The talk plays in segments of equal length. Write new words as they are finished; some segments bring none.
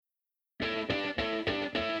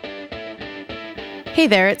Hey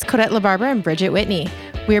there, it's Codette LaBarbera and Bridget Whitney.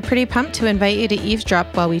 We are pretty pumped to invite you to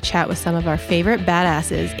eavesdrop while we chat with some of our favorite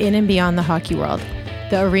badasses in and beyond the hockey world.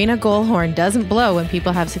 The arena goal horn doesn't blow when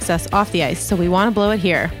people have success off the ice, so we want to blow it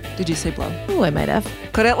here. Did you say blow? Ooh, I might have.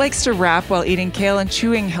 Codette likes to rap while eating kale and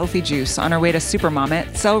chewing healthy juice on her way to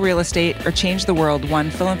Supermom, sell real estate, or change the world one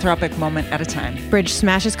philanthropic moment at a time. Bridge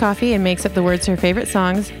smashes coffee and makes up the words to her favorite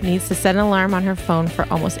songs, needs to set an alarm on her phone for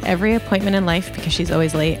almost every appointment in life because she's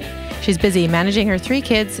always late. She's busy managing her 3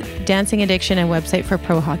 kids, dancing addiction, and website for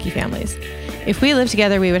pro hockey families. If we lived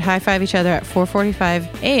together, we would high-five each other at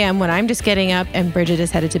 4:45 a.m. when I'm just getting up and Bridget is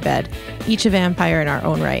headed to bed, each a vampire in our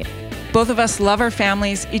own right. Both of us love our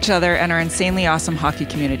families, each other, and our insanely awesome hockey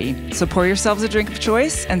community. So pour yourselves a drink of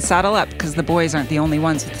choice and saddle up because the boys aren't the only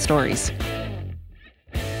ones with stories.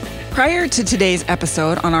 Prior to today's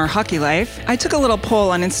episode on our hockey life, I took a little poll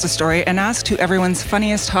on Instastory and asked who everyone's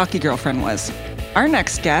funniest hockey girlfriend was. Our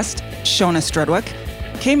next guest, Shona Strudwick,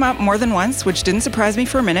 came up more than once, which didn't surprise me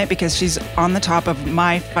for a minute because she's on the top of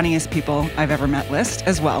my funniest people I've ever met list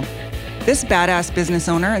as well. This badass business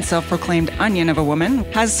owner and self-proclaimed onion of a woman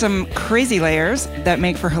has some crazy layers that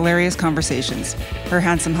make for hilarious conversations. Her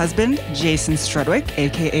handsome husband, Jason Strudwick,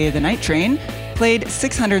 aka the Night Train, played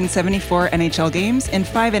 674 NHL games in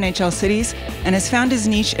 5 NHL cities and has found his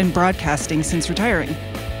niche in broadcasting since retiring.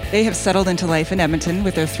 They have settled into life in Edmonton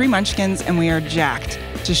with their 3 munchkins, and we are jacked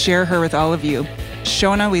to share her with all of you.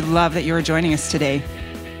 Shona, we love that you are joining us today.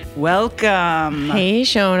 Welcome. Hey,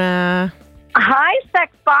 Shona. Hi,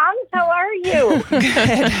 Sex Bombs. How are you?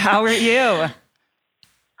 Good. How are you?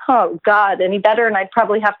 Oh, God. Any better? And I'd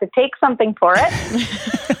probably have to take something for it.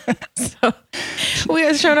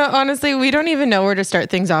 Shona, honestly, we don't even know where to start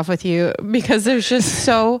things off with you because there's just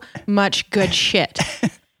so much good shit.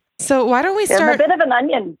 So why don't we start... I'm a bit of an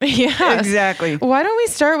onion. Yeah. Exactly. Why don't we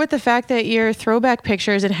start with the fact that your throwback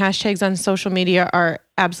pictures and hashtags on social media are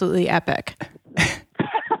absolutely epic?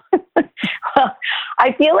 Well,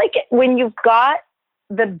 I feel like when you've got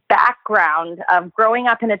the background of growing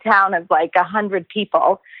up in a town of like 100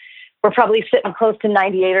 people, we're probably sitting close to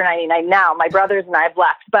 98 or 99 now. My brothers and I have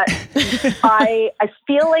left. But I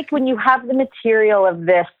feel like when you have the material of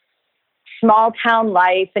this small town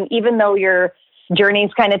life, and even though your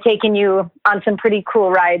journey's kind of taken you on some pretty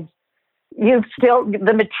cool rides, you've still,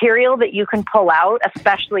 the material that you can pull out,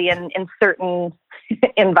 especially in certain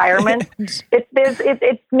environments, it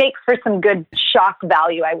makes for some good shock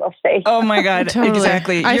value, I will say. Oh my God, Totally.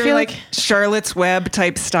 Exactly. I You're feel like Charlotte's Web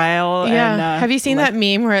type style. Yeah. And, have you seen that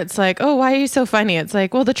meme where it's like, oh, why are you so funny? It's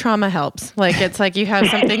like, well, the trauma helps. Like, it's like you have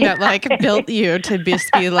something that like built you to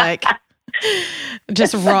just be like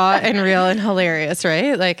just raw and real and hilarious,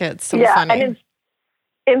 right? Like, it's so funny. And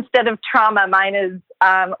instead of trauma, mine is,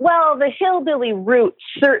 well, the hillbilly route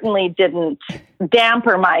certainly didn't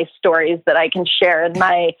damper my stories that I can share. And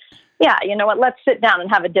you know what, let's sit down and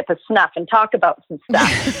have a dip of snuff and talk about some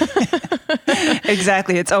stuff.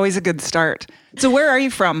 Exactly. It's always a good start. So where are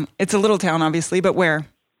you from? It's a little town, obviously, but where?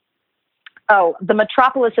 Oh, the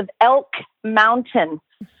metropolis of Elk Mountain,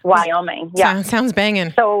 Wyoming. Yeah. Sounds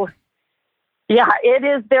banging. So, yeah, it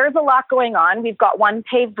is. There's a lot going on. We've got one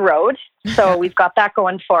paved road, so we've got that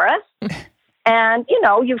going for us. And, you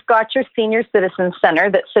know, you've got your senior citizen center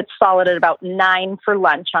that sits solid at about 9 for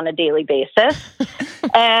lunch on a daily basis.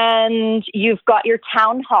 And you've got your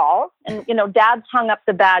town hall. And, you know, Dad's hung up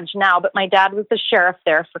the badge now, but my dad was the sheriff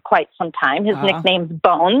there for quite some time. His nickname's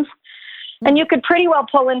Bones. And you could pretty well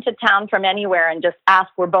pull into town from anywhere and just ask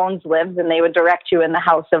where Bones lives, and they would direct you in the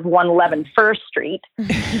house of 111 First Street.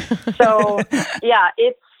 So, yeah,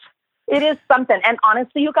 it is something. And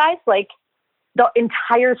honestly, you guys, like, the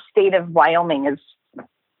entire state of Wyoming is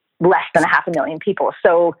less than 500,000 people.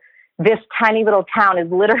 So this tiny little town is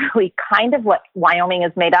literally kind of what Wyoming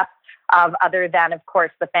is made up of, other than, of course,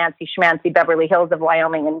 the fancy schmancy Beverly Hills of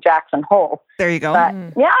Wyoming and Jackson Hole. There you go. But,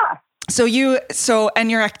 yeah.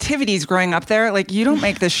 And your activities growing up there, like, you don't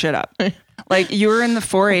make this shit up. Like, you were in the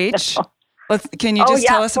 4-H. Can you just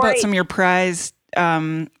tell us 4-H. about some of your prizes,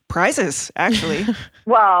 actually?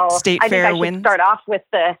 Well, State I fair think I wins. should start off with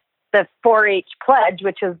the 4-H pledge,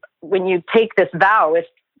 which is when you take this vow, if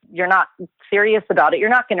you're not serious about it, you're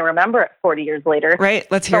not going to remember it 40 years later. Right.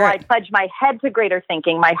 Let's hear So it. I pledge my head to greater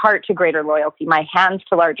thinking, my heart to greater loyalty, my hands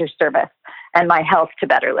to larger service, and my health to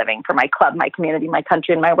better living for my club, my community, my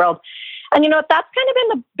country, and my world. And you know what? That's kind of been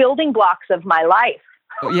the building blocks of my life.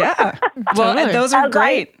 Yeah. Well, Totally. those are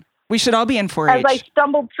great. We should all be in 4-H. As I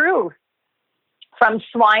stumbled through from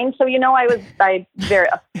swine. So, you know, I was a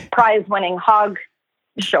prize-winning hog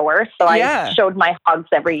shower. So I showed my hogs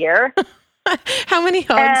every year. How many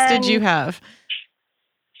hogs did you have?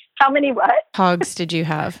 How many what? Hogs did you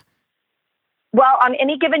have? Well, on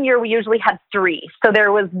any given year, we usually had 3. So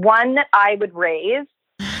there was one that I would raise,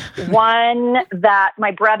 one that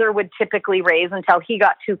my brother would typically raise until he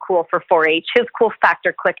got too cool for 4-H. His cool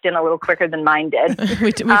factor clicked in a little quicker than mine did.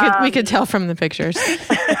 we could tell from the pictures.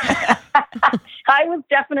 I was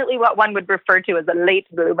definitely what one would refer to as a late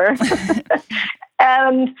bloomer.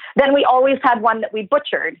 And then we always had one that we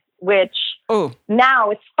butchered, which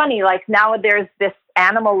now it's funny. Like now there's this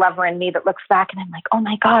animal lover in me that looks back and I'm like, oh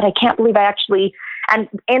my God, I can't believe I actually, and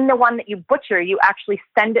in the one that you butcher, you actually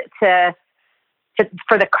send it for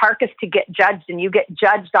the carcass to get judged, and you get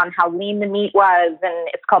judged on how lean the meat was, and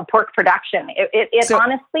it's called pork production. It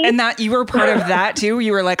honestly. And that you were part of that too?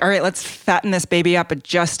 You were like, all right, let's fatten this baby up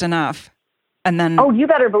just enough. And then, oh, you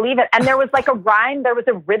better believe it. And there was like a rhyme, there was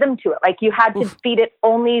a rhythm to it. Like you had to feed it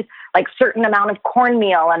only like certain amount of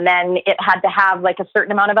cornmeal, and then it had to have like a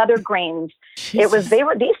certain amount of other grains. Jesus. There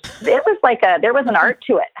was an art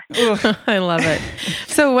to it. I love it.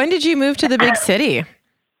 So when did you move to the big city?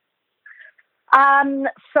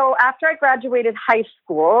 So after I graduated high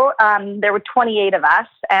school, there were 28 of us,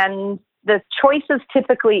 and the choices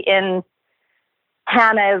typically in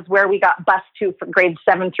Hannah is where we got bused to for grades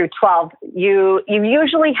 7 through 12. You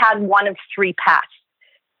usually had one of 3 paths.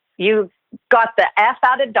 You got the F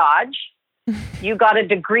out of Dodge, you got a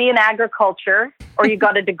degree in agriculture, or you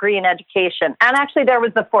got a degree in education. And actually there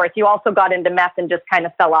was the 4th. You also got into meth and just kind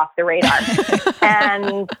of fell off the radar.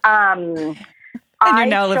 And you're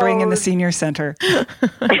now living in the senior center.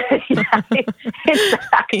 Yeah,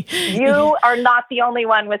 exactly. You are not the only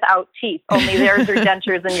one without teeth. Only theirs are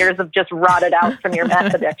dentures and yours have just rotted out from your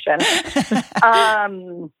meth addiction.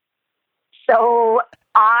 So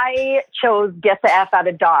I chose get the F out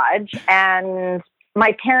of Dodge, and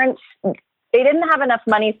my parents, they didn't have enough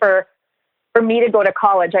money for me to go to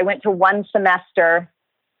college. I went to 1 semester,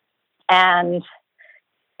 and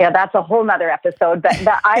yeah, that's a whole nother episode. But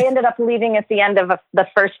I ended up leaving at the end of the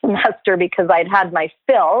first semester because I'd had my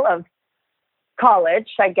fill of college,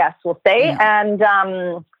 I guess we'll say. Yeah.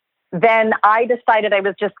 And then I decided I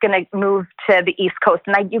was just going to move to the East Coast.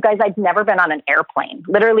 And I'd never been on an airplane.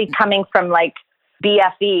 Literally coming from like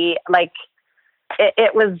BFE, like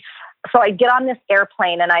it was. So I get on this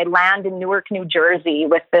airplane and I land in Newark, New Jersey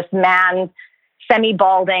with this man,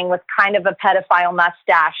 semi-balding with kind of a pedophile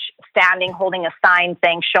mustache, standing holding a sign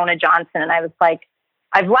saying Shona Johnson. And I was like,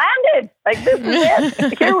 I've landed. Like, this is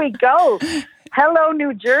it. Here we go. Hello,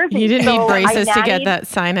 New Jersey. You didn't need braces to get that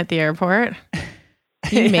sign at the airport.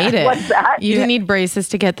 You made it. What's that? You didn't need braces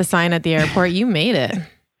to get the sign at the airport. You made it.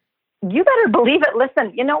 You better believe it.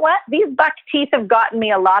 Listen, you know what? These buck teeth have gotten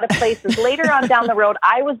me a lot of places. Later on down the road,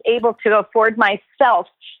 I was able to afford myself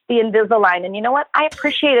the Invisalign. And you know what? I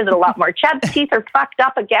appreciated it a lot more. Chad's teeth are fucked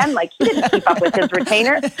up again. Like, he didn't keep up with his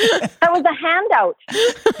retainer. That was a handout.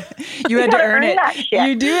 You had to earn it.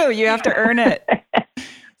 You do. You have to earn it.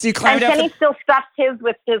 So you climbed up. And Kenny still stuffs his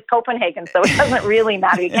with his Copenhagen, so it doesn't really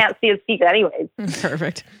matter. You can't see his teeth anyways.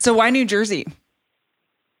 Perfect. So why New Jersey?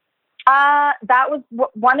 That was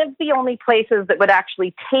one of the only places that would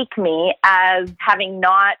actually take me, as having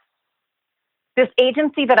not this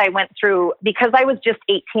agency that I went through, because I was just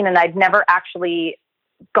 18 and I'd never actually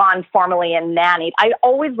gone formally and nannied. I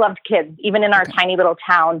always loved kids, even in our tiny little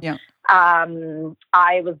town. Yeah.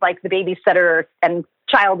 I was like the babysitter and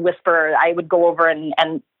child whisperer. I would go over and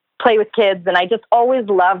play with kids. And I just always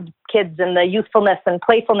loved kids and the youthfulness and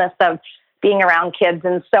playfulness of being around kids.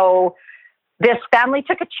 And so this family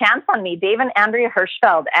took a chance on me, Dave and Andrea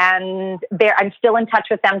Hirschfeld, and I'm still in touch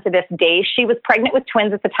with them to this day. She was pregnant with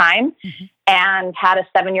twins at the time and had a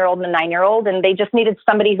 7-year-old and a 9-year-old, and they just needed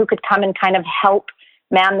somebody who could come and kind of help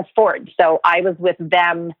man the fort. So I was with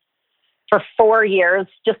them for 4 years,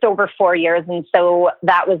 just over 4 years. And so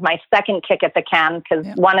that was my second kick at the can, because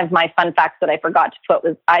one of my fun facts that I forgot to put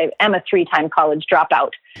was I am a 3-time college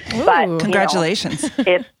dropout. Ooh, but congratulations.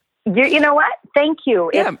 You know what? Thank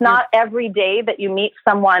you. Yeah, it's not every day that you meet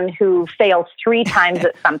someone who fails 3 times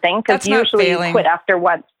at something, because usually you quit after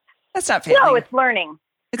once. That's not failing. No, it's learning.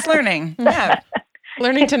 It's learning. Yeah.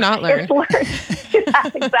 Learning to not learn.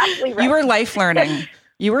 That's exactly right. You were life learning.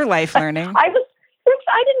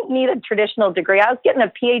 I didn't need a traditional degree. I was getting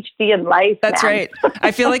a PhD in life. That's right.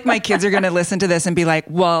 I feel like my kids are going to listen to this and be like,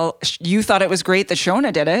 well, you thought it was great that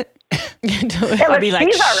Shona did it. I'll be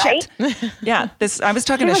like, she's all right. Yeah, I was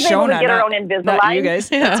talking to Shona, able to get her own Invisalign. Not you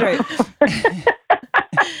guys. Yeah. That's right.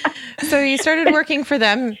 So you started working for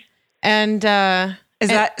them, and is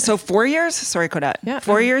that so? 4 years? Sorry, Kodette. Yeah.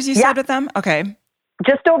 4 years you said with them? Okay.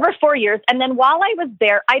 Just over 4 years. And then while I was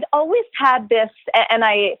there, I'd always had this, and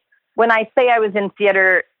when I say I was in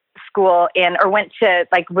theater school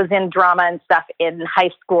was in drama and stuff in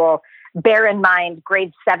high school, bear in mind,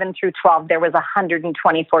 grades 7 through 12, there was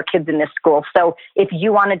 124 kids in this school. So if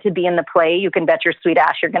you wanted to be in the play, you can bet your sweet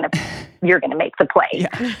ass you're gonna make the play.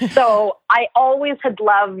 Yeah. So I always had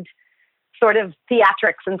loved sort of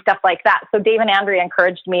theatrics and stuff like that. So Dave and Andrea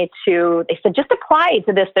encouraged me they said, just apply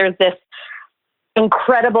to this. There's this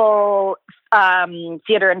incredible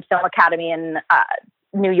theater and film academy in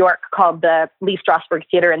New York called the Lee Strasberg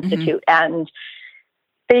Theater Institute. Mm-hmm. And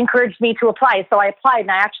they encouraged me to apply. So I applied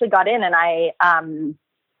and I actually got in, and I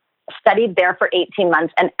studied there for 18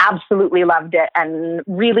 months and absolutely loved it, and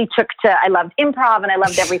really I loved improv and I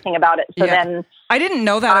loved everything about it. So then I didn't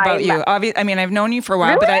know that about you. I mean, I've known you for a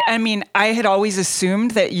while, really? But I had always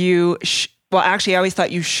assumed that you, actually I always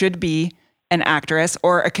thought you should be an actress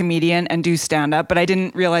or a comedian and do stand-up, but I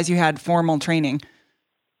didn't realize you had formal training.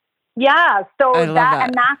 Yeah. So and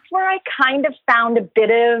that's where I kind of found a bit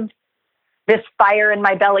of this fire in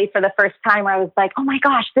my belly for the first time, where I was like, oh my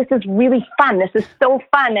gosh, this is really fun. This is so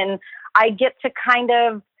fun. And I get to kind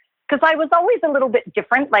of, because I was always a little bit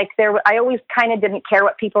different. Like I always kind of didn't care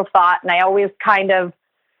what people thought. And I always kind of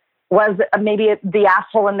was maybe the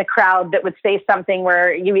asshole in the crowd that would say something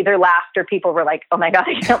where you either laughed or people were like, oh my God,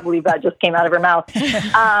 I can't believe that just came out of her mouth.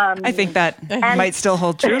 I think that might still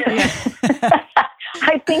hold true.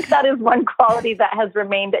 I think that is one quality that has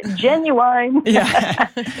remained genuine. Yeah.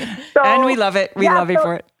 And we love it. We love you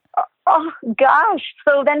for it. Oh gosh.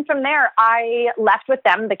 So then from there, I left with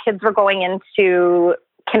them. The kids were going into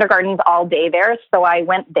kindergartens all day there. So I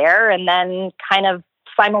went there and then kind of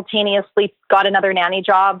simultaneously got another nanny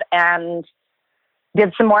job and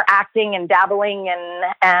did some more acting and dabbling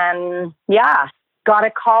and got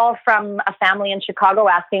a call from a family in Chicago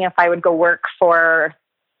asking if I would go work for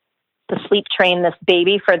the sleep train this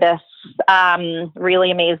baby for this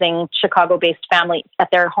really amazing Chicago-based family at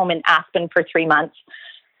their home in Aspen for 3 months.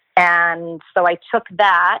 And so I took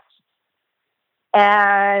that,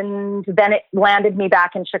 and then it landed me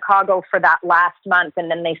back in Chicago for that last month.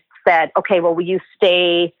 And then they said, okay, well, will you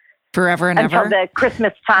stay forever and until ever? The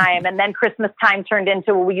Christmas time? And then Christmas time turned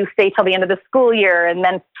into, well, will you stay till the end of the school year? And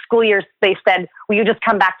then school years, they said, will you just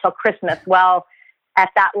come back till Christmas? Well, at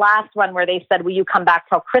that last one where they said, will you come back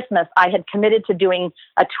till Christmas? I had committed to doing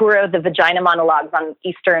a tour of the vagina monologues in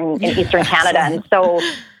Eastern Canada. And so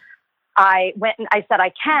I went and I said,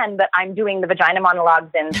 I can, but I'm doing the vagina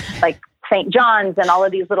monologues in like St. John's and all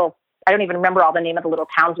of these little, I don't even remember all the name of the little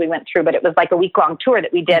towns we went through, but it was like a week-long tour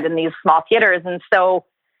that we did in these small theaters. And so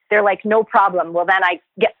they're like, no problem. Well, then I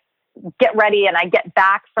get ready and I get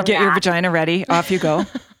back from Get your vagina ready. Off you go.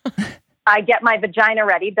 I get my vagina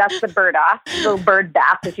ready, dust the bird off, little bird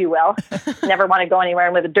bath, if you will. Never want to go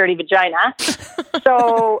anywhere with a dirty vagina.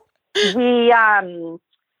 So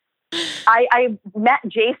I met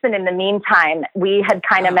Jason in the meantime. We had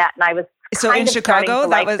kind of met, and I was in Chicago.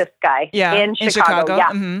 That was this guy. Yeah, in Chicago.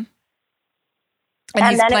 Yeah. Mm-hmm. And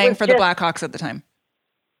he's playing for the Blackhawks at the time.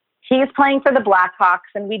 He's playing for the Blackhawks,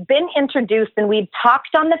 and we'd been introduced, and we'd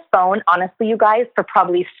talked on the phone, honestly, you guys, for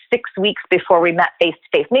probably 6 weeks before we met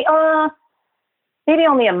face-to-face. Maybe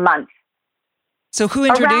only a month. So who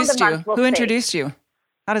introduced you? Who introduced you?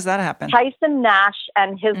 How does that happen? Tyson Nash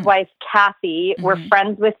and his wife, Kathy, were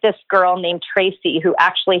friends with this girl named Tracy, who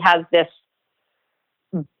actually has this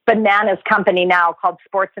bananas company now called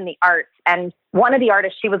Sports in the Arts. And one of the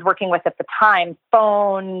artists she was working with at the time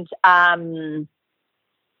phoned Tyson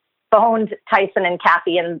and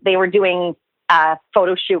Kathy, and they were doing a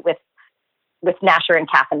photo shoot with Nasher and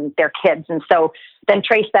Kath and their kids. And so then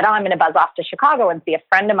Trace said, I'm going to buzz off to Chicago and see a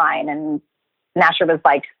friend of mine. And Nasher was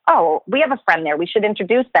like, oh, we have a friend there. We should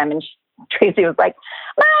introduce them. And Tracy was like,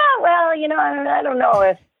 well, I don't know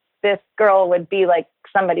if this girl would be like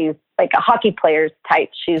somebody's like a hockey player's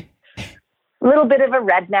type. She's a little bit of a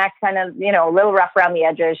redneck, kind of, a little rough around the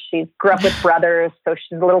edges. She grew up with brothers, so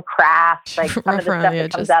she's a little crass, like some of the stuff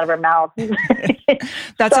that comes out of her mouth.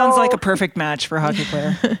 That sounds like a perfect match for a hockey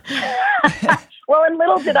player. Well, and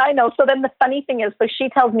little did I know. So then the funny thing is, so she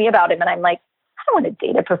tells me about him, and I'm like, I don't want to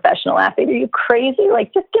date a professional athlete. Are you crazy?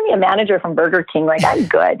 Like, just give me a manager from Burger King. Like, I'm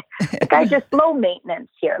good. Like, I just low maintenance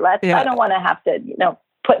here. I don't want to have to,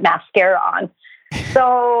 put mascara on.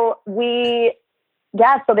 So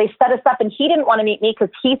so they set us up, and he didn't want to meet me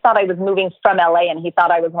because he thought I was moving from LA, and he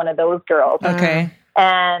thought I was one of those girls. Okay.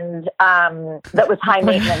 And that was high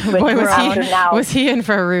maintenance. Boy, was he in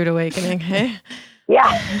for a rude awakening, hey?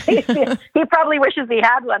 Yeah. He probably wishes he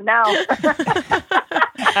had one now.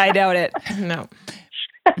 I doubt it. No.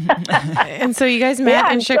 And so you guys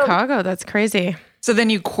met in Chicago. That's crazy. So then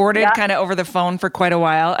you courted kind of over the phone for quite a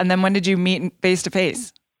while. And then when did you meet face to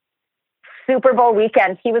face? Super Bowl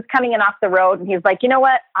weekend, he was coming in off the road and he's like, you know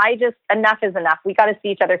what? Enough is enough. We got to see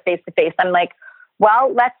each other face to face. I'm like,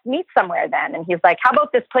 well, let's meet somewhere then. And he's like, how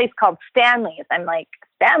about this place called Stanley's? I'm like,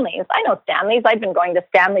 Stanley's? I know Stanley's. I've been going to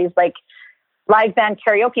Stanley's like live band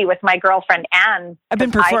karaoke with my girlfriend, Anne. I've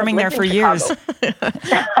been performing there for years.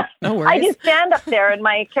 No worries. I do stand up there in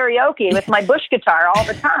my karaoke with my Bush guitar all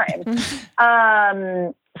the time.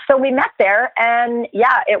 So we met there, and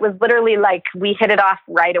yeah, it was literally like we hit it off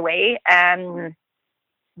right away. And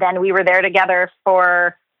then we were there together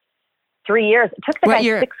for 3 years. It took the guy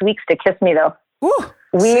 6 weeks to kiss me, though. Ooh,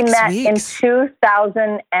 we met in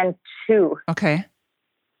 2002. Okay.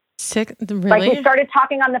 Really? Like we started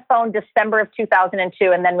talking on the phone December of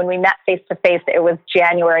 2002, and then when we met face to face, it was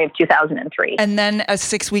January of 2003. And then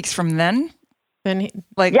 6 weeks from then? Then he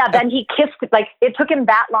kissed, like it took him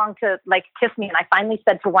that long to like kiss me. And I finally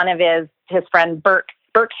said to one of his friend, Burke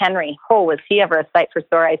Henry, was he ever a sight for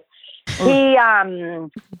sore eyes? He,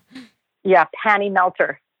 panty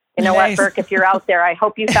melter. You know what, Burke, if you're out there, I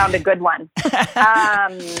hope you found a good one. A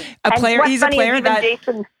player. He's a player that,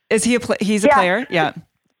 Jason, is he he's a player? Yeah.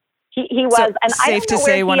 He was. So, and I don't know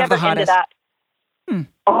where he one of the ever hottest. ended up.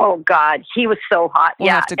 Oh God, he was so hot. We'll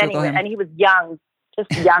have to Google him. And he was young,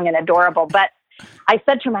 just young and adorable. But I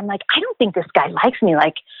said to him, I'm like, I don't think this guy likes me.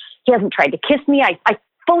 Like, he hasn't tried to kiss me. I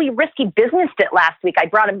fully risky businessed it last week. I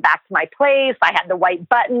brought him back to my place. I had the white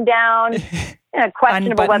button down.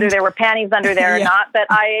 Questionable whether there were panties under there or not. But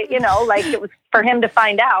it was for him to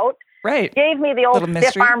find out. Right. Gave me the old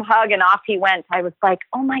stiff arm hug and off he went. I was like,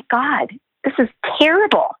 oh my God, this is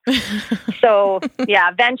terrible. So yeah,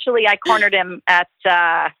 eventually I cornered him at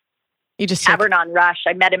Tavern on Rush.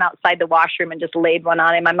 I met him outside the washroom and just laid one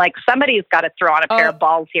on him. I'm like, somebody's got to throw on a pair of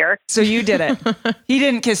balls here. So you did it. He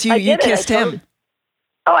didn't kiss you. You kissed him.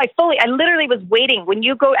 I literally was waiting. When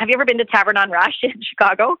you go, have you ever been to Tavern on Rush in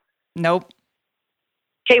Chicago? Nope.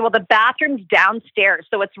 Okay, well, the bathroom's downstairs.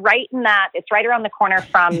 So it's right around the corner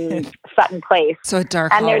from Sutton Place. So a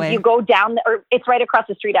dark hallway. And you go down, or it's right across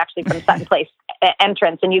the street actually from Sutton Place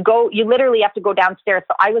entrance. And you literally have to go downstairs.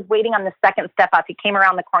 So I was waiting on the second step up. He came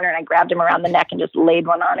around the corner and I grabbed him around the neck and just laid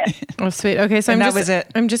one on it. Oh, sweet. Okay, so that was it.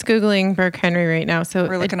 I'm just Googling Burke Henry right now. So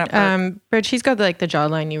we're looking up Burke. Bridge, he's got the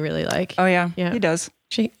jawline you really like. Oh yeah, he does.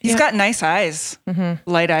 He's got nice eyes,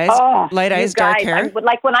 light eyes, dark hair.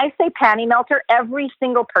 Like when I say panty melter, every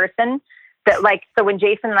single person that so when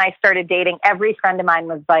Jason and I started dating, every friend of mine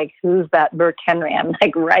was like, who's that Burke Henry? I'm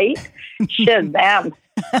like, right? Shazam.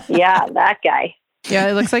 Yeah, that guy. Yeah,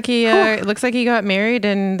 it looks like he got married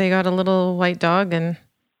and they got a little white dog and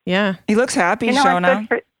yeah. He looks happy,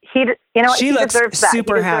 Shona. She looks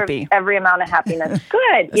super happy. Every amount of happiness.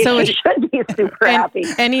 Good. So he should be super happy.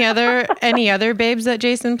 Any other babes that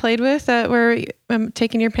Jason played with that were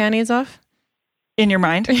taking your panties off? In your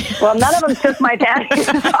mind? Well, none of them took my panties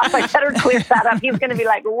off. I better clear that up. He's going to be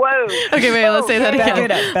like, whoa. Okay, wait, let's say that again.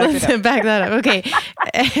 Back that up. Okay.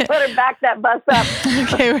 Better back that bus up.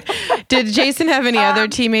 Okay. Did Jason have any other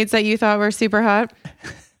teammates that you thought were super hot?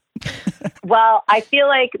 Well, I feel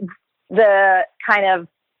like the kind of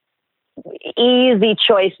easy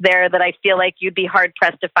choice there that I feel like you'd be hard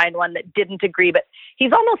pressed to find one that didn't agree, but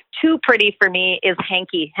he's almost too pretty for me is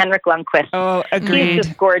Henrik Lundqvist. Oh, agreed. He's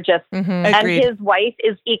just gorgeous. And his wife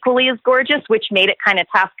is equally as gorgeous, which made it kind of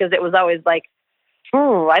tough because it was always like,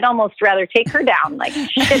 ooh, I'd almost rather take her down. Like,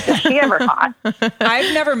 shit, is she ever hot?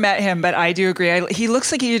 I've never met him, but I do agree. He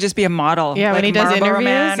looks like he could just be a model. Yeah, when he does Marlboro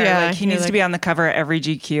interviews, Man, he needs to be on the cover of every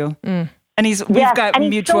GQ. And we've got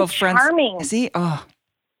mutual friends. Charming. Is he? Oh.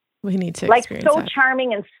 We need to experience so that.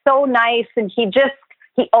 Charming and so nice, and he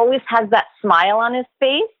always has that smile on his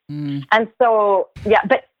face. And so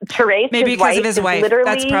but Therese, maybe because of his wife,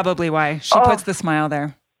 that's probably why she puts the smile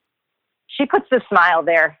there. She puts the smile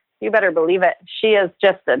there. You better believe it. She is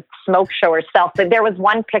just a smoke show herself. But there was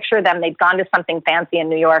one picture of them. They'd gone to something fancy in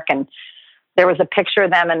New York, and there was a picture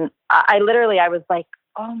of them, and I was like,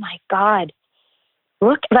 oh my God,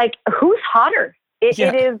 look, like who's hotter? It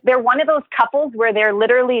is. They're one of those couples where they're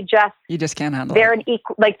literally just. You just can't handle. They're an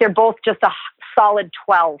equal. Like they're both just a solid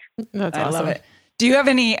 12. That's awesome. I love it. Do you have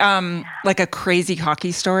any like a crazy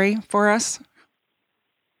hockey story for us?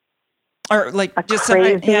 Or like just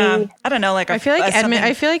something? Yeah, I don't know. Like I feel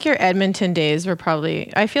like your Edmonton days were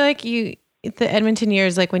probably. I feel like the Edmonton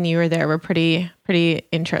years, like when you were there, were pretty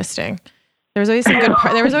interesting. There was always some good.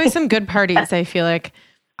 There was always some good parties. I feel like.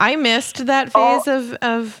 I missed that phase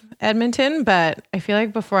of Edmonton, but I feel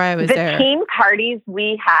like before I was there. The team parties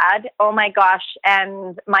we had, oh my gosh.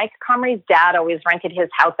 And Mike Comrie's dad always rented his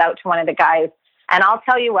house out to one of the guys. And I'll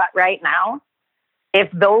tell you what, right now, if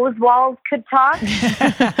those walls could talk,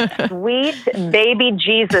 sweet baby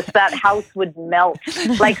Jesus, that house would melt.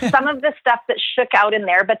 Like some of the stuff that shook out in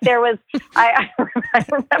there. But there was, I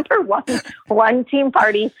remember one team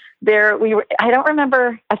party there. I don't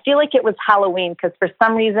remember. I feel like it was Halloween because for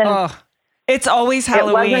some reason. Oh, it's always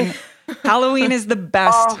Halloween. Halloween is the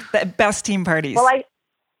best team parties. Well,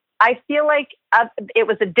 I feel like it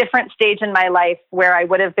was a different stage in my life where I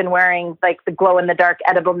would have been wearing like the glow in the dark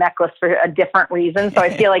edible necklace for a different reason. So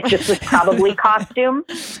I feel like this was probably costume.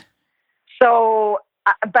 So,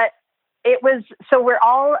 but it was, so we're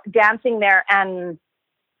all dancing there and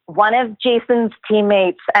one of Jason's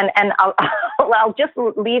teammates, and I'll just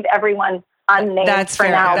leave everyone unnamed That's for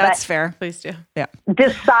fair. now. That's fair. Please do. Yeah.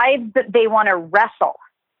 Decides that they want to wrestle.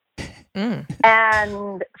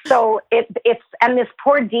 And so and this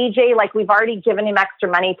poor DJ, like we've already given him extra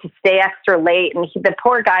money to stay extra late. And the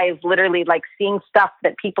poor guy is literally like seeing stuff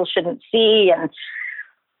that people shouldn't see. And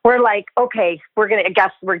we're like, okay, we're going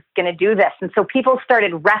to do this. And so people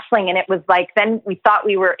started wrestling and it was like, then we thought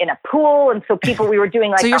we were in a pool. And so we were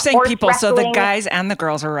doing like, so you're saying people, wrestling. So the guys and the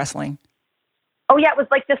girls are wrestling. Oh yeah. It was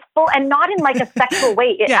like this full, and not in like a sexual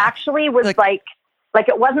way. It actually was like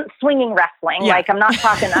it wasn't swinging wrestling. Yeah. Like I'm not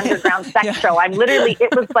talking underground sex show. I'm literally,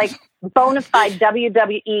 it was like bona fide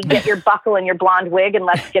WWE, get your buckle and your blonde wig and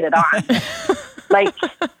let's get it on. Like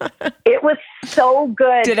it was so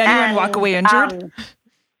good. Did anyone walk away injured?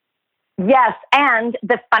 Yes. And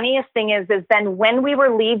the funniest thing is then when we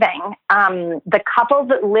were leaving, the couple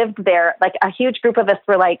that lived there, like a huge group of us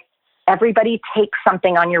were like, everybody take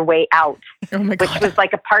something on your way out, which was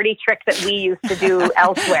like a party trick that we used to do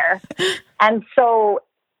elsewhere. And so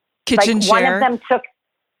kitchen chair. One of them took,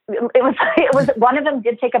 it was one of them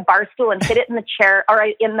did take a bar stool and hit it in the chair or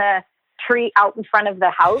in the tree out in front of the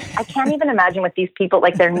house. I can't even imagine what these people,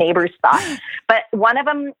 like their neighbors thought. But one of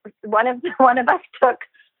us took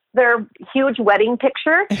their huge wedding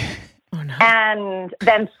picture. Oh, no. And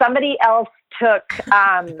then somebody else took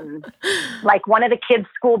like one of the kids'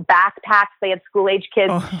 school backpacks. They had school age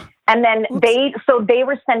kids. Oh. And then they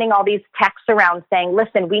were sending all these texts around saying,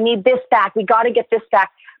 listen, we need this back. We got to get this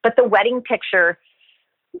back. But the wedding picture,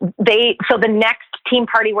 so the next team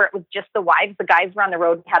party where it was just the wives, the guys were on the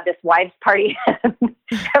road, had this wives party. And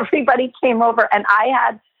everybody came over and I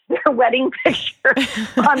had their wedding picture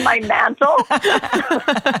on my mantle.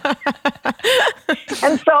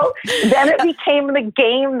 And so then it became the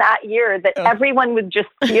game that year that everyone would just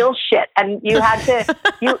steal shit and you had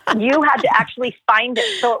to actually find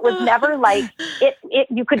it. So it was never like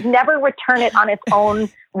you could never return it on its own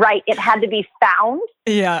right. It had to be found.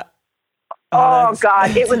 Yeah. Oh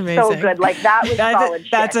God, it was amazing. So good. Like that was solid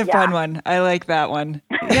shit. That's a fun one. I like that one.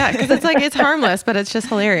 Yeah, because it's like, it's harmless, but it's just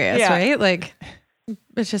hilarious, right? Like,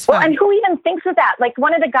 it's just fun. Well, and who even thinks of that? Like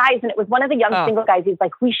one of the guys, and it was one of the young single guys, he's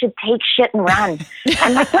like, we should take shit and run.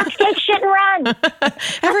 I'm like, let's take shit and run.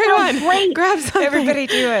 Everyone, grab something. Everybody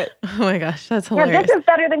do it. Oh my gosh, that's hilarious. Yeah, this is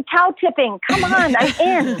better than cow tipping. Come on, I'm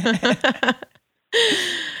in.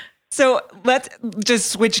 So let's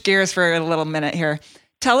just switch gears for a little minute here.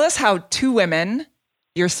 Tell us how two women,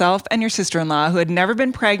 yourself and your sister-in-law, who had never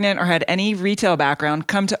been pregnant or had any retail background,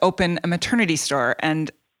 come to open a maternity store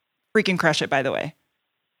and freaking crush it, by the way.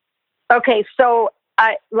 Okay, so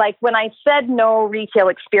when I said no retail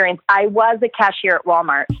experience, I was a cashier at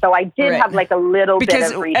Walmart, so I did have like a little bit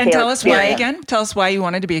of retail. And tell us experience. why again. Tell us why you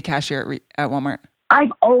wanted to be a cashier at Walmart.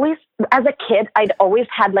 I've always, as a kid, I'd always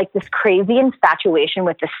had like this crazy infatuation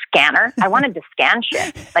with the scanner. I wanted to scan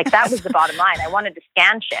shit. Like that was the bottom line. I wanted to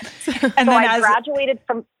scan shit. And so I graduated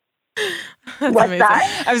from. What's amazing.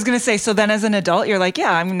 That? I was going to say, so then as an adult, you're like,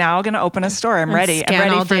 yeah, I'm now going to open a store. I'm ready. I'm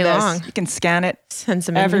ready for this. Long. You can scan it. Send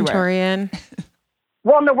some inventory in.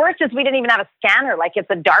 Well, and the worst is we didn't even have a scanner. Like it's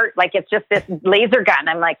a dart. Like it's just this laser gun.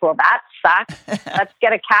 I'm like, well, that sucks. Let's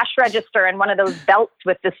get a cash register and one of those belts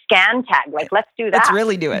with the scan tag. Like, let's do that. Let's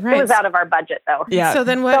really do it. Right. It was out of our budget though. Yeah. So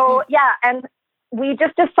then what? So yeah. And we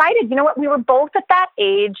just decided, you know what? We were both at that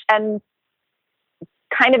age and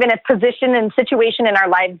kind of in a position and situation in our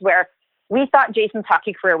lives where we thought Jason's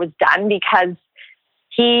hockey career was done because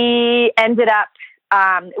he ended up,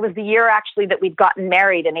 it was the year actually that we'd gotten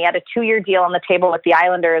married and he had a 2-year deal on the table with the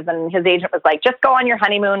Islanders and his agent was like, just go on your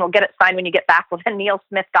honeymoon. We'll get it signed when you get back. Well, then Neil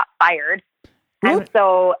Smith got fired. And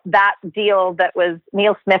so that deal that was,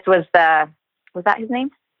 Neil Smith was was that his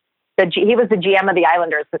name? He was the GM of the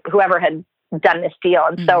Islanders, whoever had done this deal.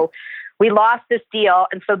 And so we lost this deal.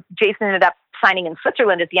 And so Jason ended up signing in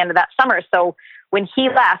Switzerland at the end of that summer. So when he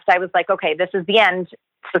left, I was like, okay, this is the end.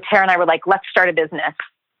 So Tara and I were like, let's start a business.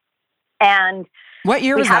 And what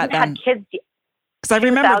year was that then? We hadn't had kids. Because I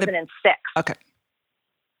remember 2006. Okay.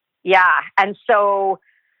 Yeah. And so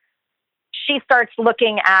she starts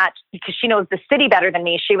looking at, because she knows the city better than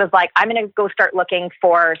me, she was like, I'm going to go start looking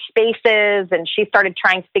for spaces. And she started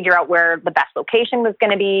trying to figure out where the best location was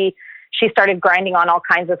going to be. She started grinding on all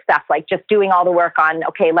kinds of stuff, like just doing all the work on,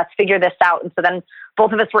 okay, let's figure this out. And so then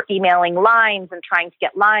both of us were emailing lines and trying to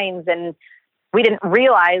get lines. And we didn't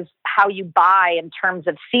realize how you buy in terms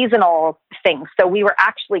of seasonal things. So we were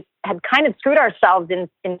actually had kind of screwed ourselves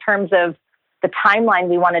in terms of the timeline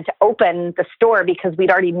we wanted to open the store, because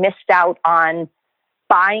we'd already missed out on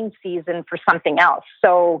buying season for something else.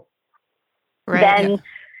 So then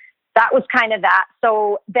that was kind of that.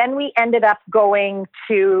 So then we ended up going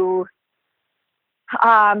to,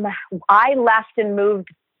 I left and moved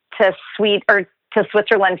to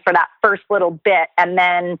Switzerland for that first little bit. And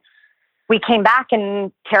then we came back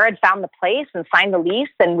and Tara had found the place and signed the lease,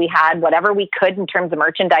 and we had whatever we could in terms of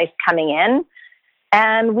merchandise coming in.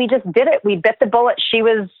 And we just did it. We bit the bullet. She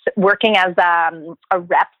was working as a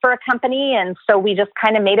rep for a company. And so we just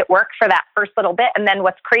kind of made it work for that first little bit. And then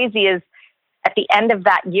what's crazy is at the end of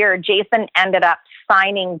that year, Jason ended up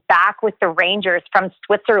signing back with the Rangers from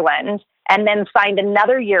Switzerland, and then signed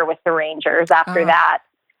another year with the Rangers after that.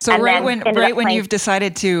 So and right when you've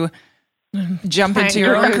decided to jump into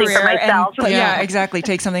your own career and exactly,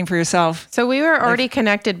 take something for yourself. So we were already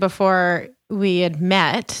connected before we had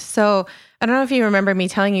met. So I don't know if you remember me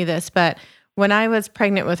telling you this, but when I was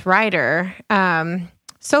pregnant with Ryder,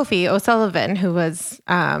 Sophie O'Sullivan, who was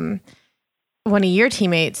one of your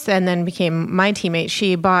teammates and then became my teammate,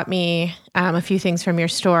 she bought me a few things from your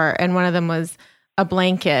store, and one of them was a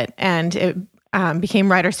blanket, and it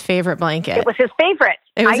became Ryder's favorite blanket. It was his favorite.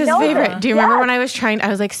 It was his favorite. Do you remember when I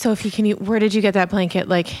was like, Sophie, where did you get that blanket?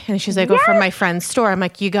 Like, and she's like, oh, from my friend's store. I'm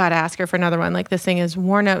like, you got to ask her for another one. Like, this thing is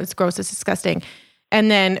worn out. It's gross. It's disgusting.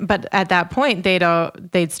 And then, but at that point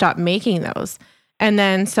they'd stop making those. And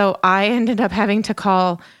then, so I ended up having to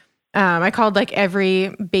call, I called like every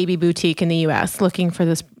baby boutique in the US looking for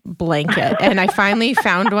this blanket. And I finally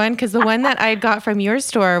found one, because the one that I got from your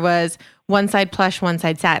store was one side plush, one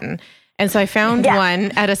side satin. And so I found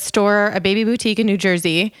one at a store, a baby boutique in New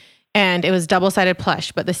Jersey, and it was double-sided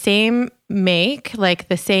plush, but the same make, like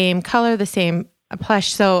the same color, the same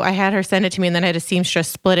plush. So I had her send it to me, and then I had a seamstress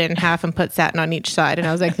split it in half and put satin on each side. And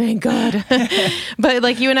I was like, thank God. But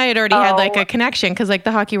like you and I had already had like a connection, because like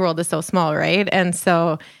the hockey world is so small, right? And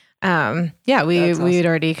so, we had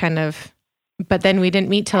already kind of, but then we didn't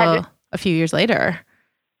meet till a few years later.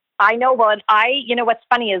 I know. Well, you know, what's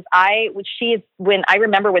funny is when I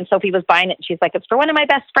remember when Sophie was buying it, she's like, it's for one of my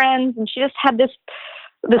best friends. And she just had the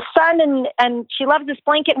son and she loves this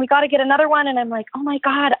blanket, and we got to get another one. And I'm like, oh my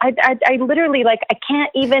God, I literally like, I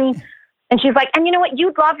can't even. And she's like, and you know what?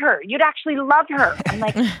 You'd love her. You'd actually love her. I'm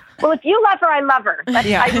like, well, if you love her, I love her.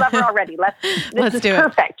 I love her already. This is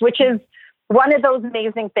perfect, which is one of those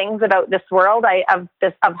amazing things about this world of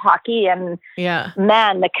hockey, and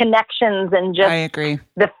man, the connections and just I agree.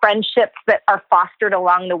 The friendships that are fostered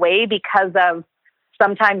along the way because of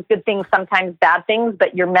sometimes good things, sometimes bad things,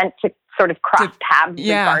 but you're meant to sort of cross paths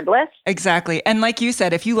regardless. Exactly. And like you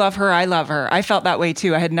said, if you love her, I love her. I felt that way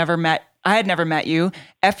too. I had never met you.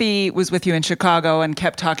 Effie was with you in Chicago and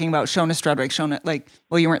kept talking about Shona Strudwick.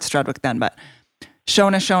 You weren't Strudwick then, but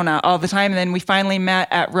Shona all the time. And then we finally met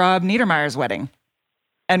at Rob Niedermeyer's wedding.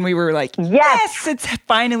 And we were like, yes, it's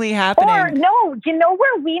finally happening. Or no, you know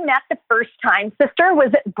where we met the first time, sister?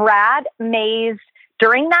 Was it Brad Mays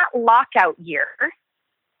during that lockout year?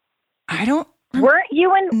 I don't. Were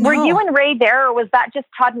you and Ray there, or was that just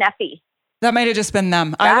Todd and Effie? That might have just been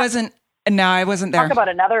them. I wasn't there. Talk about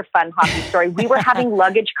another fun hockey story. We were having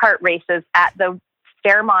luggage cart races at the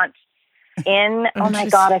Fairmont oh my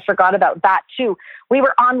God, I forgot about that too. We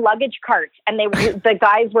were on luggage carts, and the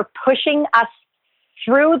guys were pushing us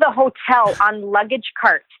through the hotel on luggage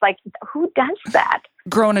carts. Like, who does that?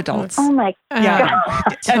 Grown adults. Oh my God.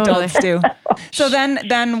 Adults do. So then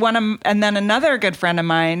another good friend of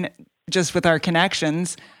mine, just with our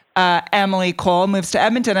connections, Emily Cole, moves to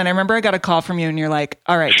Edmonton. And I remember I got a call from you, and you're like,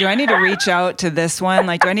 all right, do I need to reach out to this one?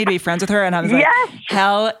 Like, do I need to be friends with her? And I was like,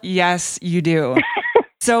 hell yes, you do.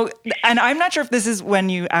 So, and I'm not sure if this is when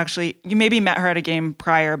you maybe met her at a game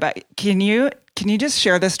prior, but can you just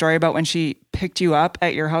share the story about when she picked you up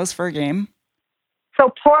at your house for a game?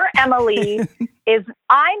 So poor Emily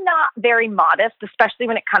I'm not very modest, especially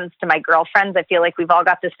when it comes to my girlfriends. I feel like we've all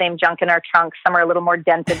got the same junk in our trunks. Some are a little more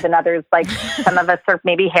dented than others. Like some of us are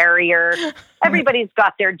maybe hairier. Everybody's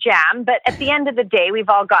got their jam, but at the end of the day, we've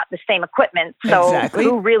all got the same equipment. So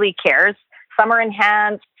who really cares? Some are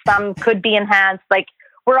enhanced, some could be enhanced. Like,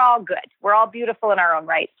 we're all good. We're all beautiful in our own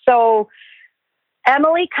right. So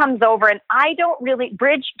Emily comes over, and I don't really,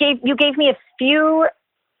 Bridge gave me a few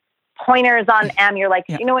pointers on Em. You're like,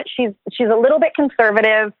 you know what? She's a little bit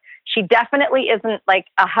conservative. She definitely isn't like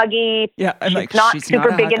a huggy. Yeah. And she's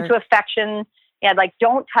super big into affection. Yeah. Like,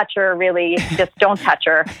 don't touch her, really. Just don't touch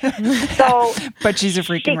her. So, but she's a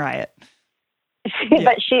freaking riot.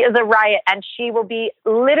 But she is a riot, and she will be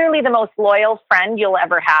literally the most loyal friend you'll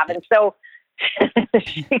ever have. And so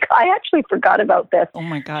I actually forgot about this. Oh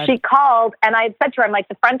my God. She called, and I had said to her, I'm like,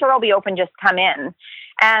 the front door will be open, just come in.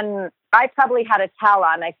 And I probably had a towel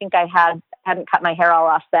on. I think I hadn't cut my hair all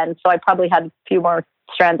off then. So I probably had a few more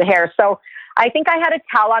strands of hair. So I think I had a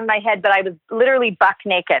towel on my head, but I was literally buck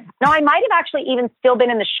naked. No, I might have actually even still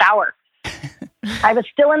been in the shower. I was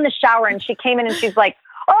still in the shower, and she came in and she's like,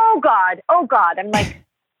 oh God. I'm like,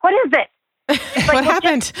 what is it? Like, what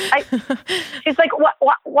happened? She's like,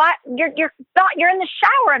 what? You're in the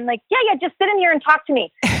shower. I'm like, yeah, just sit in here and talk to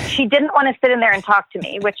me. She didn't want to sit in there and talk to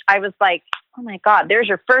me, which I was like, oh my God, there's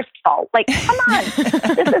your first fault. Like, come on,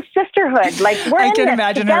 this is sisterhood. Like, we're in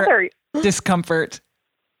this together. Her discomfort.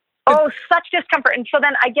 Oh, such discomfort. And so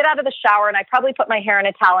then I get out of the shower, and I probably put my hair in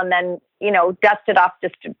a towel, and then, dust it off,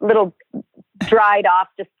 just a little dried off,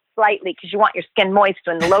 just slightly, because you want your skin moist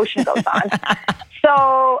when the lotion goes on.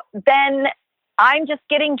 So then I'm just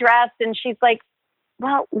getting dressed, and she's like,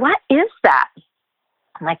 well, what is that?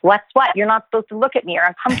 I'm like, what's what? You're not supposed to look at me. You're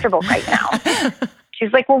uncomfortable right now.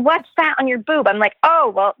 She's like, well, what's that on your boob? I'm like,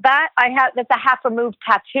 oh, well, that's a half removed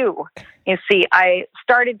tattoo. You see, I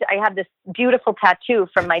had this beautiful tattoo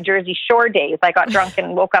from my Jersey Shore days. I got drunk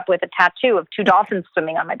and woke up with a tattoo of 2 dolphins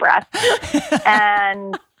swimming on my breast.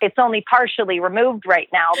 And it's only partially removed right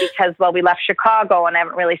now because, we left Chicago, and I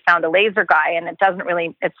haven't really found a laser guy, and it doesn't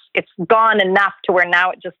really, it's gone enough to where now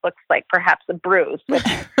it just looks like perhaps a bruise, which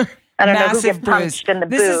I don't know who gets punched in the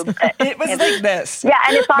boob. It was like this. Yeah,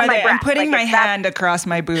 and it's on my breast. I'm putting my hand across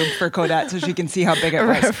my boob for Codette so she can see how big it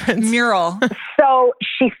was. Mural. So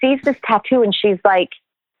she sees this tattoo, and she's like,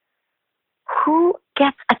 who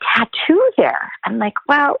gets a tattoo there? I'm like,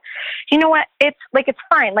 well, you know what? It's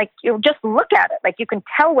fine. Like, you just look at it. Like, you can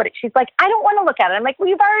tell she's like, I don't want to look at it. I'm like, well,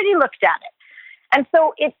 you've already looked at it. And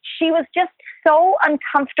so she was just so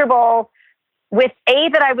uncomfortable with A,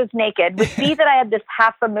 that I was naked, with B, that I had this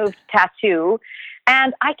half removed tattoo.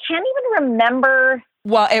 And I can't even remember.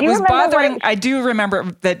 Well, it was bothering. I do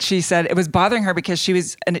remember that she said it was bothering her because she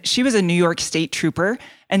was a New York State trooper.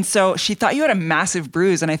 And so she thought you had a massive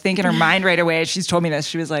bruise. And I think in her mind right away, she's told me this,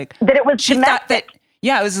 she was like, that it was she domestic. Thought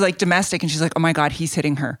that, it was like domestic. And she's like, oh my God, he's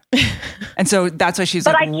hitting her. And so that's why she's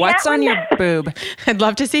like, what's on your boob? I'd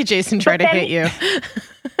love to see Jason try to hit you.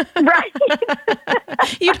 Right.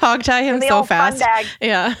 You'd hog tie him so fast.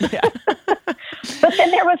 Yeah. But then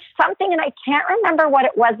there was something, and I can't remember what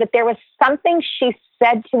it was, but there was something she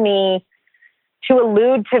said to me to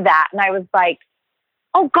allude to that. And I was like,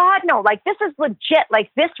 oh God, no, like, this is legit. Like,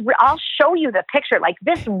 I'll show you the picture. Like,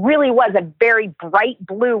 this really was a very bright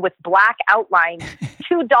blue with black outline,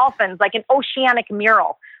 2 dolphins, like an oceanic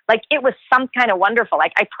mural. Like, it was some kind of wonderful.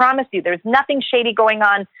 Like, I promise you, there's nothing shady going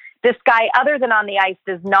on. This guy, other than on the ice,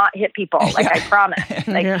 does not hit people. Like, I promise.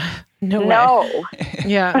 Like, no.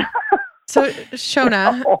 Yeah. So,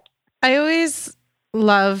 Shona, I always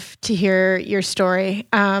love to hear your story.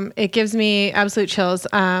 It gives me absolute chills.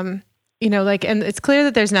 And it's clear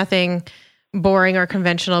that there's nothing boring or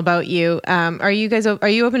conventional about you. Are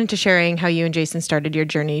you open to sharing how you and Jason started your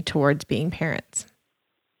journey towards being parents?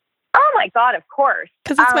 Oh my God, of course.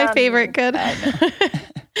 Because it's my favorite. Good.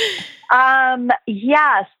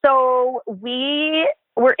 Yeah. So we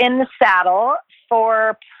were in the saddle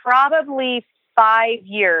for probably 5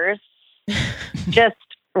 years, just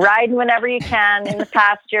riding whenever you can in the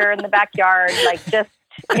pasture, in the backyard, like, just,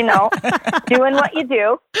 doing what you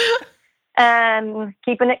do and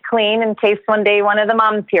keeping it clean in case one day one of the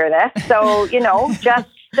moms hear this. So, just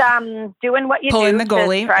doing what you do. Pulling the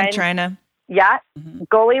goalie and trying to. Yeah. Mm-hmm.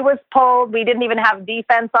 Goalie was pulled. We didn't even have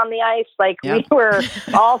defense on the ice. Like, we were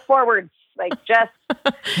all forwards, like, just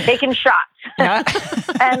taking shots. Yeah.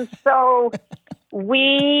 And so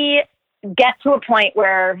we get to a point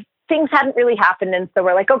where things hadn't really happened. And so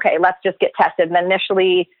we're like, okay, let's just get tested. And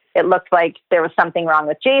initially it looked like there was something wrong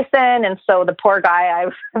with Jason. And so the poor guy, I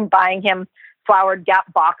was buying him flowered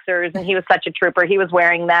Gap boxers, and he was such a trooper. He was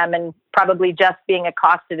wearing them and probably just being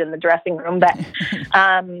accosted in the dressing room. But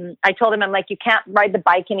I told him, I'm like, you can't ride the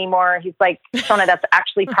bike anymore. He's like, Shona, that's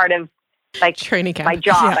actually part of, like, training camp. My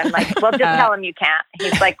job. Yeah. I'm like, well, just tell him you can't.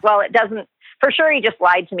 He's like, well, it doesn't. For sure, he just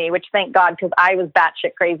lied to me, which thank God, because I was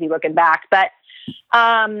batshit crazy looking back. But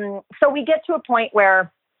so we get to a point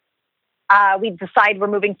where we decide we're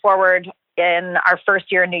moving forward in our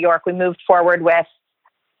first year in New York, we moved forward with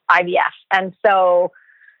IVF. And so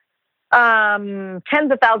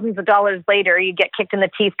tens of thousands of dollars later, you get kicked in the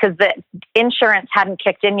teeth because the insurance hadn't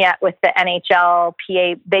kicked in yet with the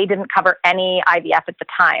NHLPA. They didn't cover any IVF at the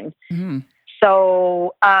time. Mm-hmm.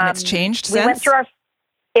 So and it's changed we since? went through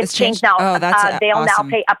It's changed now. Oh, that's they'll awesome.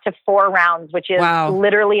 now pay up to 4 rounds, which is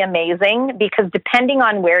literally amazing because depending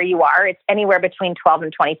on where you are, it's anywhere between 12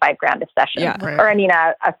 and 25 grand a session. Yeah. Or I mean,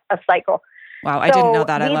 a cycle. Wow. I didn't know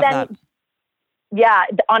that. I love that. Yeah,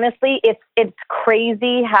 honestly, it's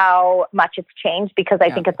crazy how much it's changed because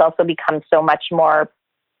I think it's also become so much more,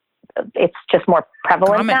 it's just more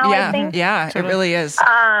prevalent now, I think. Yeah, it really is.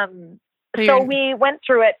 So we went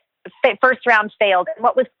through it. First round failed. And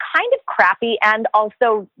what was kind of crappy and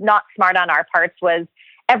also not smart on our parts was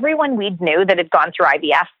everyone we knew that had gone through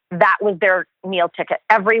IVF, that was their meal ticket.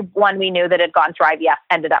 Everyone we knew that had gone through IVF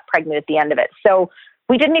ended up pregnant at the end of it. So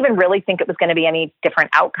we didn't even really think it was going to be any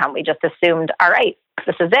different outcome. We just assumed, all right,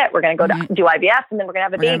 this is it. We're going to go do IVF and then we're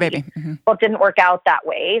going to have a baby. Mm-hmm. Well, it didn't work out that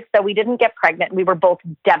way. So we didn't get pregnant. We were both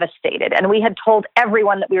devastated. And we had told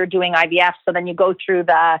everyone that we were doing IVF. So then you go through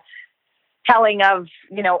the telling of,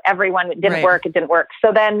 everyone, it didn't work.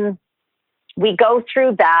 So then we go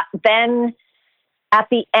through that. Then at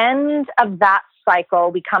the end of that cycle,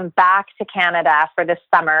 we come back to Canada for the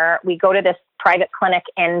summer. We go to this private clinic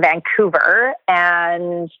in Vancouver.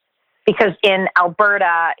 And because in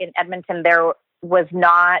Alberta, in Edmonton, there was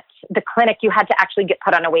not the clinic, you had to actually get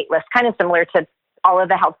put on a wait list, kind of similar to all of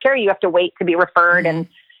the healthcare. You have to wait to be referred and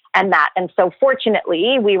that. And so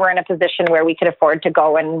fortunately, we were in a position where we could afford to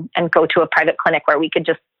go and go to a private clinic where we could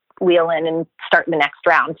just wheel in and start the next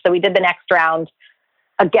round. So we did the next round.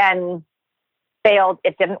 Again, failed.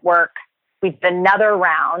 It didn't work. We did another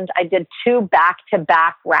round. I did 2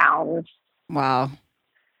 back-to-back rounds. Wow.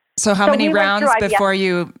 So how many rounds before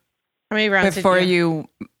you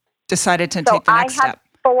decided to take the next step? I had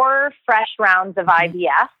 4 fresh rounds of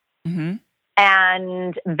IVF. Mm-hmm.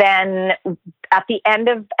 And then at the end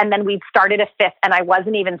and then we started a 5th and I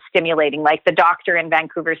wasn't even stimulating. Like the doctor in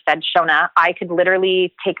Vancouver said, Shona, I could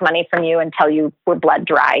literally take money from you until you were blood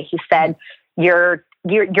dry. He said, your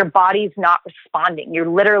body's not responding. You're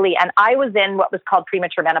literally, and I was in what was called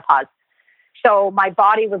premature menopause. So my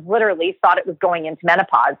body was literally thought it was going into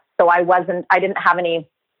menopause. So I didn't have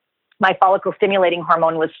my follicle stimulating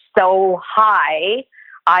hormone was so high.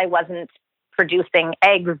 I wasn't producing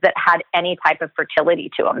eggs that had any type of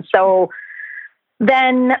fertility to them. So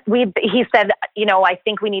then he said, I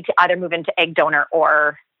think we need to either move into egg donor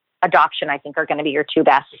or adoption, I think are going to be your 2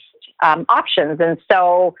 best options. And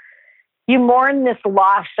so you mourn this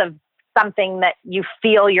loss of something that you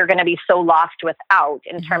feel you're going to be so lost without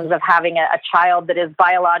in terms of having a child that is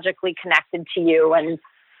biologically connected to you. And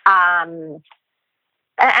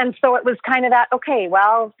so it was kind of that, okay,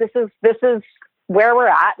 well, this is where we're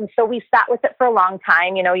at. And so we sat with it for a long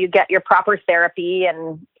time. You get your proper therapy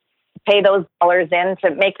and pay those dollars in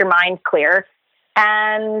to make your mind clear.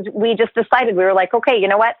 And we just decided, we were like, okay, you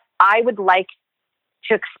know what? I would like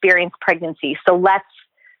to experience pregnancy. So let's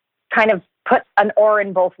kind of put an oar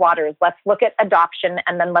in both waters. Let's look at adoption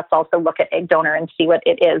and then let's also look at egg donor and see what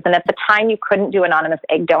it is. And at the time you couldn't do anonymous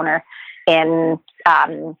egg donor in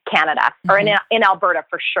Canada or in Alberta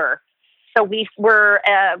for sure. So we were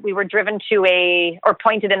driven to or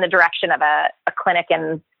pointed in the direction of a clinic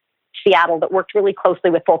in Seattle that worked really closely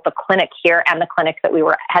with both the clinic here and the clinic that we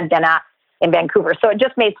had been at in Vancouver. So it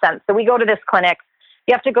just made sense. So we go to this clinic.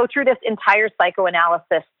 You have to go through this entire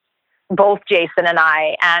psychoanalysis, both Jason and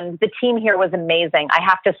I, and the team here was amazing. I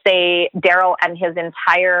have to say, Daryl and his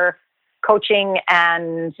entire coaching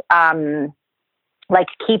and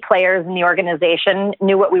key players in the organization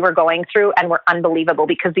knew what we were going through and were unbelievable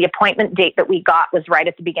because the appointment date that we got was right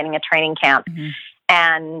at the beginning of training camp. Mm-hmm.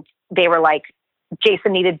 And they were like,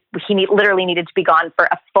 Jason literally needed to be gone for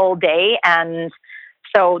a full day. And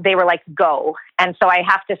so they were like, go. And so I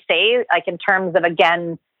have to say, in terms of,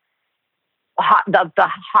 again, the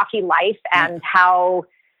hockey life and how,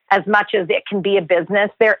 as much as it can be a business,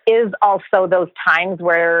 there is also those times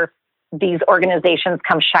where these organizations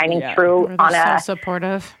come shining through on so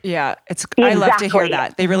supportive. Yeah. I love to hear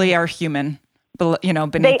that. They really are human, beneath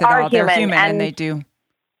it all. They're human and they do.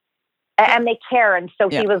 And they care. And so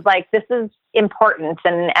he was like, this is important.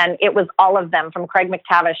 And it was all of them, from Craig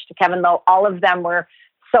McTavish to Kevin Lowe. All of them were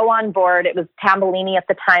so on board. It was Tambellini at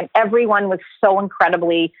the time. Everyone was so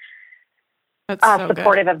incredibly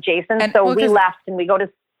supportive of Jason. And, so we left and we go to...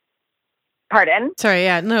 Pardon? Sorry.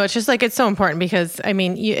 Yeah. No, it's just it's so important because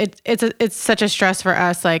it's such a stress for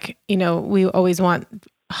us. We always want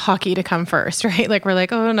hockey to come first, right? Like we're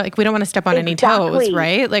like, oh, no, like we don't want to step on any Exactly. toes,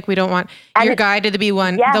 right? Like we don't want And your guy to be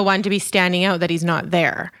the one to be standing out that he's not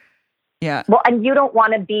there. Yeah. Well, and you don't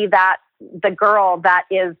want to be the girl that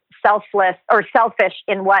is selfless or selfish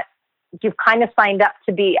in what you've kind of signed up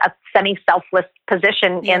to be, a semi-selfless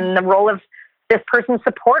position in the role of this person's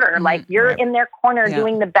supporter. Like you're in their corner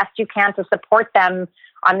doing the best you can to support them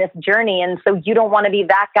on this journey. And so you don't want to be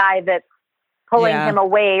that guy that's pulling him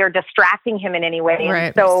away or distracting him in any way.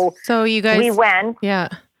 Right. And so you guys, we went. Yeah.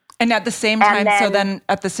 And at the same time,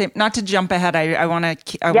 not to jump ahead, I want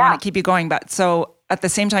to keep you going, but so at the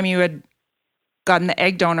same time you had gotten the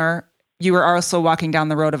egg donor, you were also walking down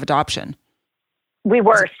the road of adoption. We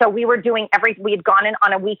were. So we were doing we had gone in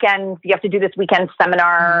on a weekend. You have to do this weekend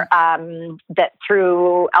seminar that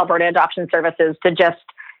through Alberta Adoption Services to just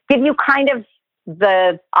give you kind of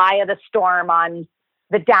the eye of the storm on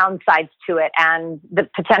the downsides to it and the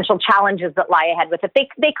potential challenges that lie ahead with it.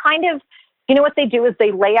 They kind of, you know what they do is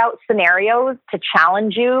they lay out scenarios to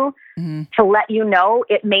challenge you, to let you know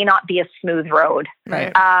it may not be a smooth road,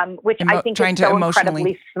 right? Which I think is so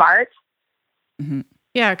incredibly smart. Mm-hmm.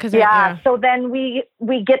 Yeah, because So then we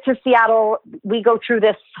get to Seattle, we go through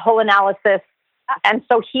this whole analysis, and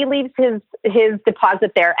so he leaves his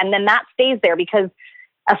deposit there, and then that stays there because,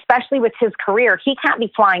 especially with his career, he can't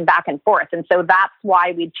be flying back and forth, and so that's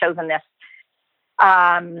why we'd chosen this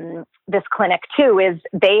this clinic too. Is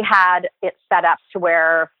they had it set up to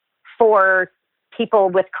where for people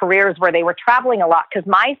with careers where they were traveling a lot, because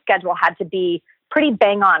my schedule had to be pretty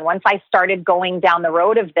bang on. Once I started going down the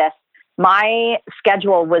road of this, my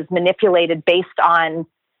schedule was manipulated based on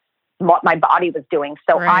what my body was doing.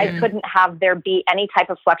 So I couldn't have there be any type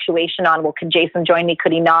of fluctuation on, well, could Jason join me?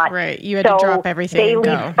 Could he not? Right. You had to drop everything. They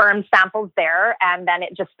leave sperm samples there and then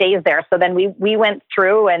it just stays there. So then we went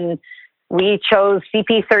through and we chose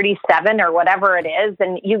CP37 or whatever it is.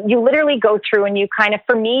 And you literally go through and you kind of,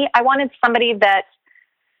 for me, I wanted somebody that,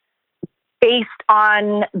 based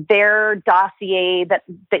on their dossier that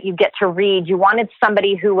you get to read, you wanted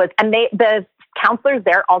somebody who was, and the counselors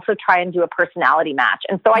there also try and do a personality match.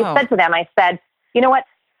 And so I said to them, I said, you know what?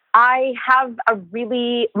 I have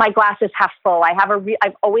my glass is half full.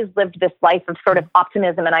 I've always lived this life of sort of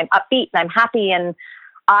optimism and I'm upbeat and I'm happy. And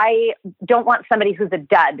I don't want somebody who's a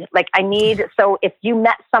dud. Like so if you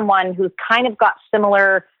met someone who's kind of got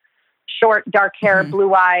similar short, dark hair,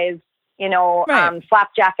 blue eyes,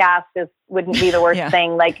 flapjack ass wouldn't be the worst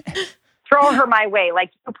thing. Like throw her my way,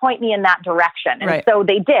 like point me in that direction. And so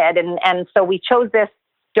they did. And so we chose this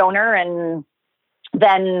donor and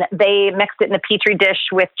then they mixed it in a Petri dish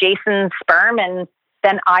with Jason's sperm. And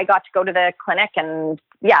then I got to go to the clinic and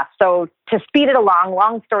so to speed it along,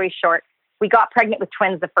 long story short, we got pregnant with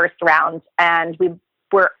twins the first round and we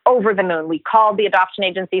were over the moon. We called the adoption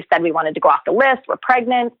agency, said we wanted to go off the list. We're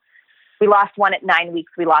pregnant. We lost one at 9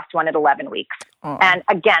 weeks. We lost one at 11 weeks. Oh. And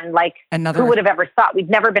again, who would have ever thought?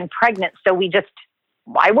 We'd never been pregnant. So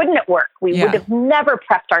why wouldn't it work? We would have never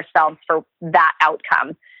prepped ourselves for that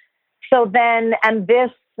outcome. So then,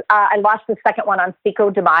 I lost the second one on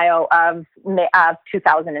Cinco de Mayo of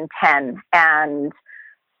 2010. And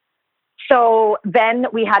so then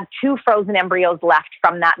we had 2 frozen embryos left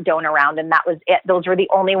from that donor round. And that was it. Those were the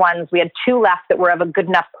only ones. We had 2 left that were of a good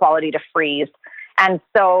enough quality to freeze. And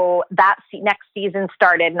so that next season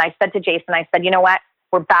started. And I said to Jason, you know what?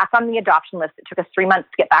 We're back on the adoption list. It took us 3 months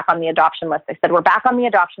to get back on the adoption list. I said, we're back on the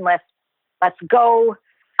adoption list. Let's go.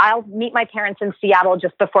 I'll meet my parents in Seattle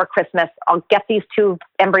just before Christmas. I'll get these 2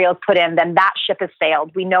 embryos put in. Then that ship has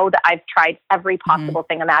sailed. We know that I've tried every possible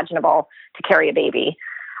thing imaginable to carry a baby.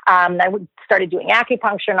 I started doing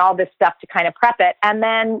acupuncture and all this stuff to kind of prep it. And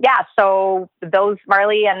then, so those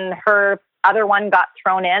Marley and her other one got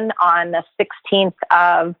thrown in on the 16th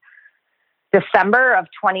of December of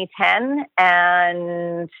 2010.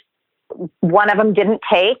 And one of them didn't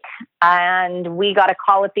take. And we got a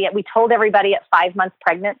call at the end. We told everybody at 5 months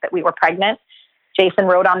pregnant that we were pregnant. Jason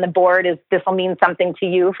wrote on the board, this will mean something to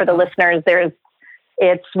you for the listeners.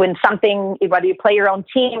 It's when something, whether you play your own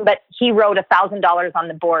team, but he wrote $1,000 on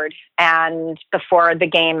the board. And before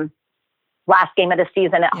the last game of the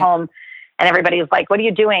season at home, and everybody's like, what are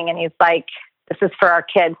you doing? And he's like, this is for our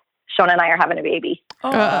kid. Shona and I are having a baby.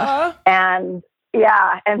 And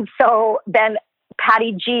and so then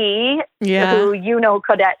Patty G, who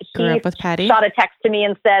Codette, he shot a text to me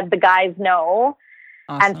and said, the guys know.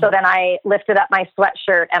 Awesome. And so then I lifted up my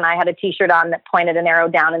sweatshirt and I had a t-shirt on that pointed an arrow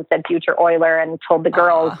down and said future Oiler and told the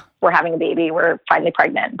girls, we're having a baby. We're finally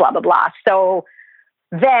pregnant, blah, blah, blah. So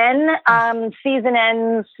then season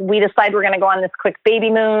ends. We decide we're going to go on this quick baby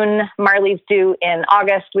moon. Marley's due in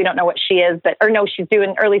August. We don't know what she is, she's due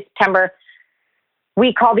in early September.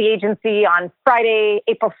 we call the agency on Friday,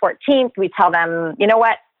 April 14th. We tell them, you know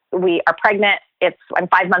what? We are pregnant. I'm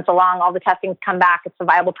 5 months along. All the testings come back. It's a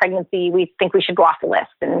viable pregnancy. We think we should go off the list.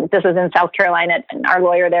 And this is in South Carolina. And our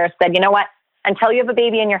lawyer there said, you know what? Until you have a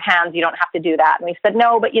baby in your hands, you don't have to do that. And we said,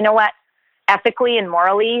 no, but you know what? Ethically and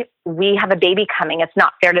morally, we have a baby coming. It's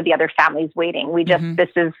not fair to the other families waiting. We just, this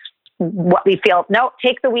is what we feel. No,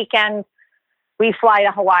 take the weekend. We fly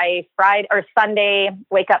to Hawaii Friday or Sunday,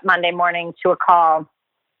 wake up Monday morning to a call.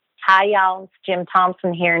 Hi, y'all. It's Jim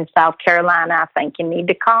Thompson here in South Carolina. I think you need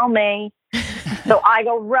to call me. So I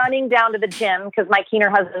go running down to the gym because my Keener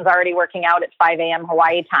husband's already working out at 5 a.m.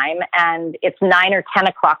 Hawaii time. And it's 9 or 10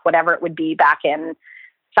 o'clock, whatever it would be back in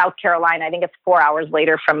South Carolina. I think it's 4 hours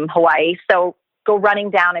later from Hawaii. So go running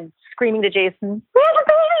down and screaming to Jason, we have a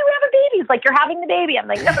baby, we have a baby. He's like, you're having the baby. I'm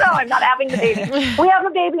like, no, I'm not having the baby. We have a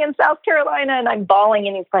baby in South Carolina. And I'm bawling.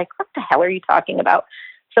 And he's like, what the hell are you talking about?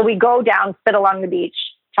 So we go down, sit along the beach,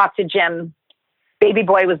 talk to Jim. Baby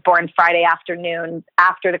boy was born Friday afternoon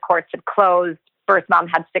after the courts had closed. Birth mom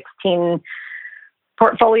had 16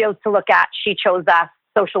 portfolios to look at. She chose us.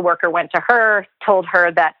 Social worker went to her, told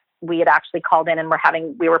her that we had actually called in and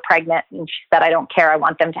we were pregnant. And she said, I don't care. I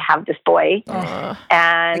want them to have this boy.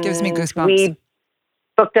 And it gives me goosebumps. We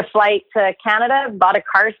booked a flight to Canada, bought a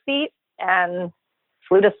car seat, and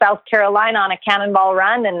flew to South Carolina on a cannonball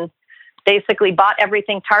run and basically bought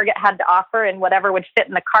everything Target had to offer and whatever would fit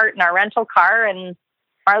in the cart in our rental car. And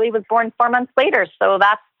Marley was born 4 months later. So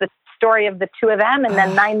that's the story of the two of them. And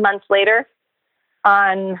then 9 months later,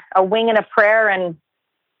 on a wing and a prayer and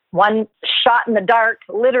one shot in the dark,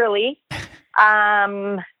 literally,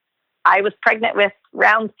 I was pregnant with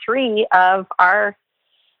round 3 of our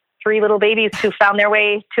 3 little babies who found their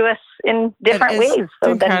way to us in different ways.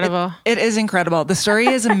 So incredible. It is incredible. The story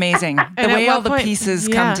is amazing. The way all the pieces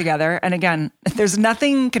come together. And again, there's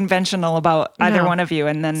nothing conventional about either one of you.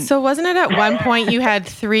 And then, so wasn't it at one point you had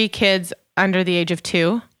 3 kids under the age of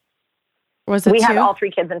 2? Was it we 2? had all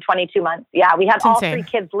 3 kids in 22 months. Yeah, we had all 3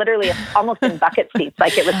 kids literally almost in bucket seats.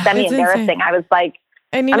 Like it was semi-embarrassing. I was like,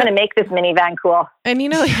 I'm going to make this minivan cool. And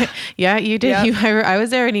yeah, you did. Yeah. I was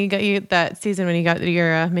there and you got that season when you got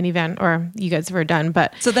your minivan, or you guys were done.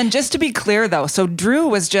 But so then, just to be clear, though, so Drew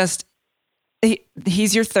was just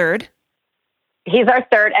he's your third. He's our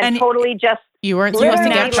third, and totally just you weren't supposed to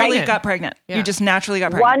get pregnant. Got pregnant. Yeah. You just naturally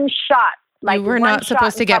got pregnant. One shot. Like you were not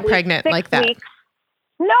supposed to get pregnant like that. Weeks.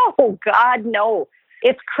 No, God, no.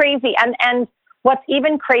 It's crazy, and what's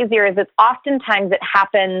even crazier is it's oftentimes it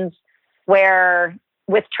happens where,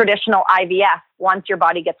 with traditional IVF, once your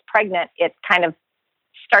body gets pregnant, it kind of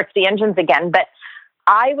starts the engines again. But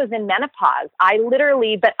I was in menopause.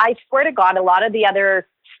 But I swear to God, a lot of the other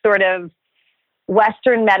sort of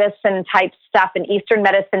Western medicine type stuff and Eastern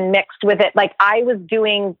medicine mixed with it. Like I was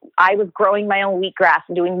growing my own wheatgrass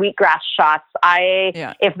and doing wheatgrass shots.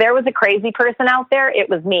 If there was a crazy person out there, it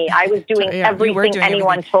was me. I was doing everything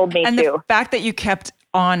anyone told me to. And the fact that you kept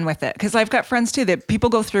on with it, because I've got friends too that people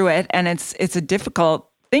go through it and it's a difficult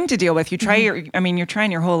thing to deal with. You try you're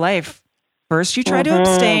trying your whole life. First you try to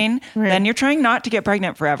abstain, then you're trying not to get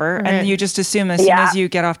pregnant forever, and you just assume as soon as you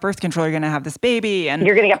get off birth control you're going to have this baby, and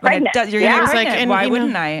you're going to get pregnant. You're going to get pregnant. And, why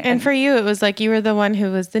wouldn't I? And for you, it was like you were the one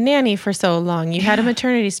who was the nanny for so long. You had a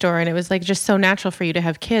maternity store, and it was like just so natural for you to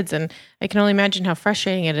have kids. And I can only imagine how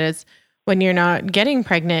frustrating it is when you're not getting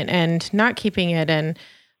pregnant and not keeping it. And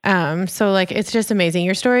so like, it's just amazing.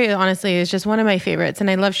 Your story, honestly, is just one of my favorites,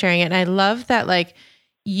 and I love sharing it. And I love that like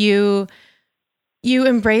you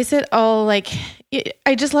embrace it all. Like,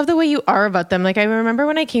 I just love the way you are about them. Like, I remember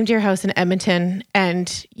when I came to your house in Edmonton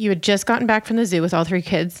and you had just gotten back from the zoo with all 3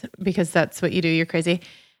 kids, because that's what you do. You're crazy.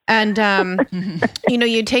 And,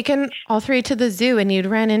 you'd taken all 3 to the zoo, and you'd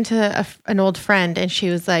ran into an old friend, and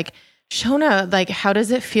she was like, Shona, like, how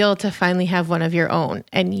does it feel to finally have one of your own?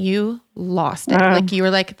 And you lost it. Like, you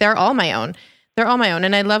were like, they're all my own. They're all my own.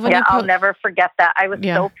 And I love when I'll never forget that. I was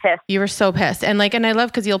so pissed. You were so pissed. And I love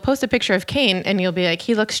because you'll post a picture of Kane and you'll be like,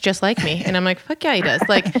 he looks just like me. And I'm like, fuck yeah, he does.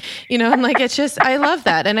 Like, I'm like, it's just, I love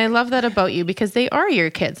that. And I love that about you, because they are your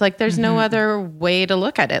kids. Like, there's no other way to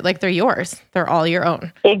look at it. Like, they're yours. They're all your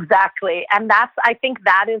own. Exactly. And I think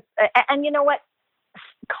that is, and you know what?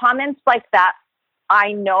 Comments like that,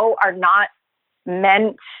 I know are not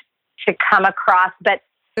meant to come across, but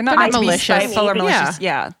they're not malicious. Or malicious.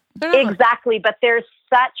 Yeah. Exactly. But there's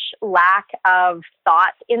such lack of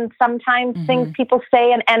thought in sometimes things people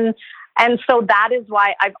say. And so that is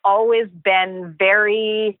why I've always been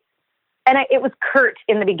very, and it was curt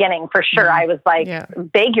in the beginning for sure. I was like,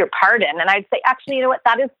 beg your pardon. And I'd say, actually, you know what?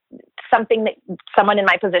 That is something that someone in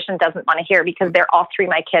my position doesn't want to hear because they're all three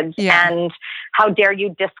my kids. Yeah. And how dare you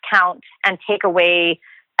discount and take away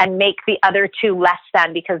and make the other two less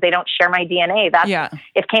than because they don't share my DNA. That's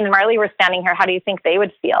if Kane and Marley were standing here, how do you think they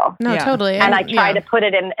would feel? No, totally. And I try to put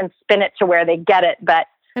it in and spin it to where they get it. But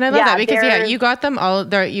and I love that because you got them all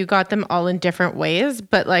there. You got them all in different ways,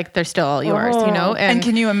 but like they're still all yours, you know. And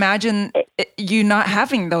can you imagine you not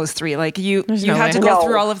having those three? Like you had to go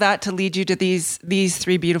through all of that to lead you to these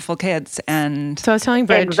three beautiful kids. And so I was telling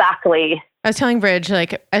Bridge exactly. I was telling Bridge,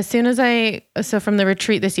 like, as soon as from the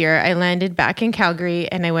retreat this year, I landed back in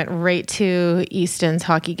Calgary and I went right to Easton's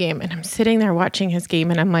hockey game, and I'm sitting there watching his game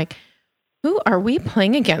and I'm like, who are we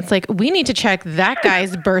playing against? Like, we need to check that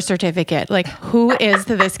guy's birth certificate. Like, who is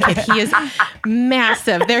this kid? He is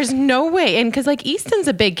massive. There's no way. And because like Easton's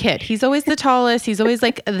a big kid. He's always the tallest. He's always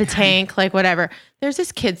like the tank, like whatever. There's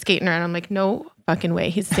this kid skating around. I'm like, no fucking way.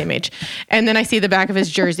 He's the same age. And then I see the back of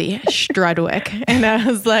his jersey, Strudwick. And I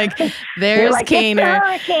was like, there's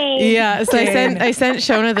Kaner. Yeah. So I sent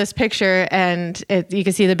Shona this picture, and you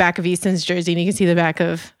can see the back of Easton's jersey and you can see the back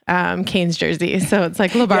of Kane's jersey. So it's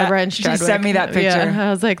like LaBarbara and Strudwick. She sent me that picture. Yeah,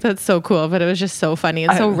 I was like, that's so cool. But it was just so funny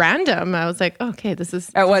and so random. I was like, okay, this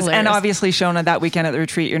is hilarious. And obviously, Shona, that weekend at the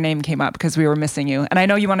retreat, your name came up because we were missing you. And I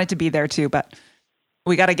know you wanted to be there too, but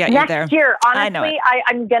we got to get you there. Next year, honestly, I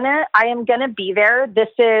am gonna be there. This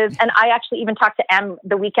is, and I actually even talked to Em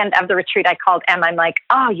the weekend of the retreat. I called Em. I'm like,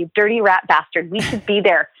 oh, you dirty rat bastard. We should be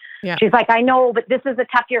there. Yeah. She's like, I know, but this is a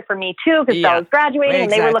tough year for me too because I was graduating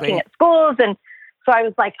and they were looking at schools, and so I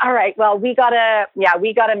was like, all right, well, we gotta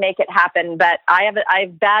make it happen. But I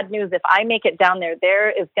have bad news. If I make it down there,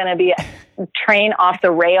 there is going to be a train off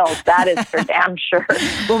the rails. That is for damn sure.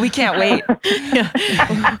 Well, we can't wait.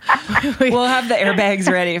 We'll have the airbags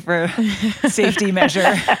ready for safety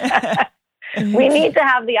measure. We need to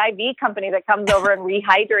have the IV company that comes over and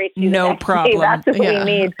rehydrates you. No problem. That's what we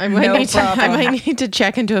need. I might need to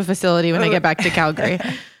check into a facility when I get back to Calgary.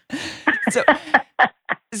 So,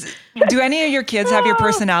 do any of your kids have your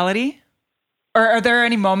personality? Or are there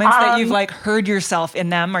any moments that you've like heard yourself in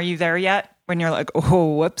them? Are you there yet? When you're like,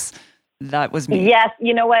 oh, whoops, that was me. Yes.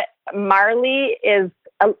 You know what? Marley is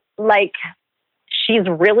she's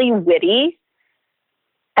really witty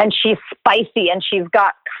and she's spicy, and she's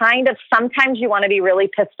got kind of, sometimes you want to be really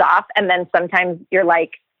pissed off. And then sometimes you're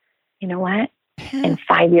like, you know what? In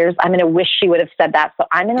 5 years, I'm going to wish she would have said that. So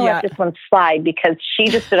I'm going to let this one slide because she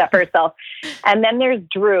just stood up for herself. And then there's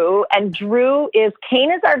Drew. And Kane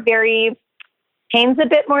Kane's a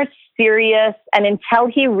bit more serious. And until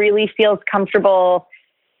he really feels comfortable,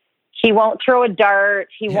 he won't throw a dart.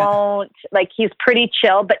 He won't, he's pretty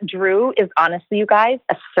chill. But Drew is honestly, you guys,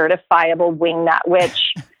 a certifiable wingnut,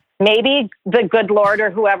 which maybe the good Lord or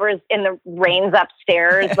whoever is in the reins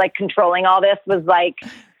upstairs, controlling all this, was like,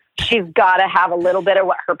 she's got to have a little bit of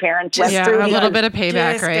what her parents went through. A little bit of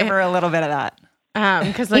payback, just right? Give her a little bit of that.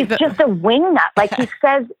 Because he's just a wingnut.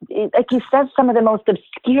 He says some of the most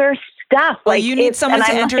obscure stuff. Well, you need someone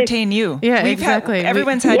to entertain you. Yeah, exactly.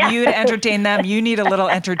 Everyone's had you to entertain them. You need a little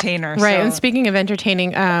entertainer. Right. So. And speaking of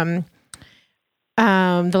entertaining,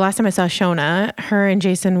 the last time I saw Shona, her and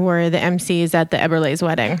Jason were the MCs at the Eberle's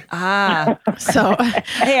wedding. So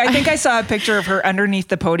hey, I think I saw a picture of her underneath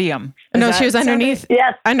the podium. She was underneath.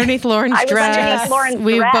 Yes, underneath Lauren's dress. Underneath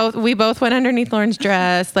Lauren's we both went underneath Lauren's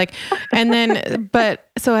dress. And then,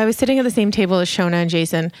 so I was sitting at the same table as Shona and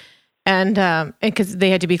Jason. And because they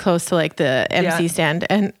had to be close to the MC stand,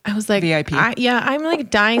 and I was like, VIP. I'm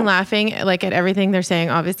dying laughing at everything they're saying,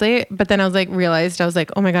 obviously. But then I was realized I was like,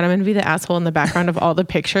 oh my god, I'm gonna be the asshole in the background of all the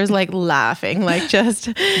pictures, laughing, just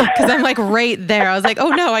because I'm right there. I was like, oh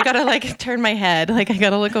no, I gotta turn my head, I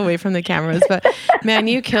gotta look away from the cameras. But man,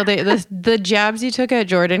 you killed it. The jabs you took at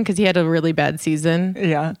Jordan because he had a really bad season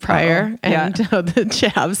prior, and the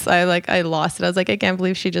jabs, I lost it. I was like, I can't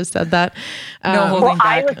believe she just said that. No holding back.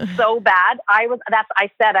 I was so bad.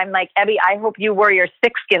 I'm like, Ebby, I hope you wore your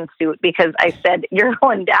thick-skin suit because I said, you're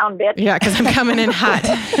going down, bitch. Yeah, because I'm coming in hot.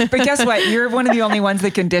 But guess what? You're one of the only ones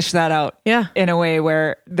that can dish that out. Yeah. In a way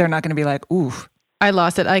where they're not going to be like, oof. I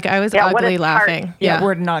lost it. I was ugly laughing. Yeah,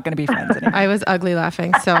 we're not going to be friends anymore. I was ugly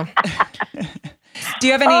laughing, so... Do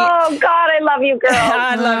you have any... Oh, God, I love you, girl.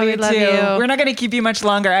 I love you, too. We're not going to keep you much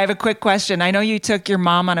longer. I have a quick question. I know you took your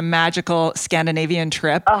mom on a magical Scandinavian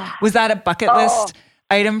trip. Was that a bucket list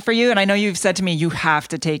item for you? And I know you've said to me you have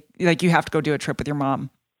to go do a trip with your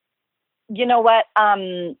mom. You know what?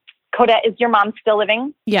 Codette, is your mom still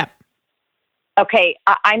living? Yeah. Okay.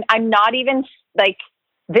 I'm not even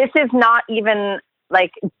this is not even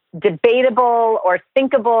debatable or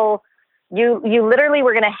thinkable. You literally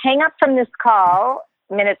were going to hang up from this call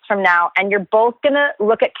minutes from now, and you're both going to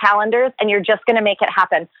look at calendars and you're just going to make it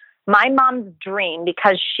happen. My mom's dream,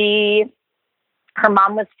 because her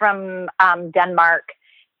mom was from Denmark,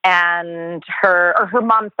 and her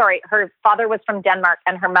father was from Denmark,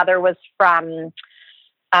 and her mother was from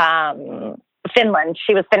Finland.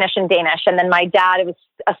 She was Finnish and Danish. And then my dad, it was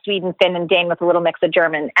a Sweden, Finn, and Dane with a little mix of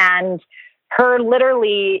German. And her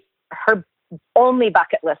only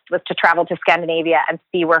bucket list was to travel to Scandinavia and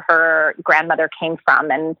see where her grandmother came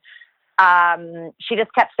from. And she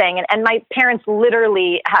just kept saying, and my parents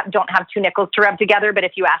literally don't have two nickels to rub together, but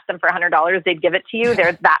if you ask them for $100, they'd give it to you.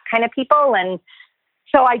 They're that kind of people. And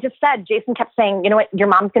so I just said, Jason kept saying, you know what, your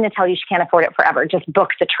mom's going to tell you she can't afford it forever. Just book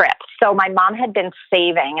the trip. So my mom had been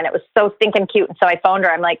saving, and it was so stinking cute. And so I phoned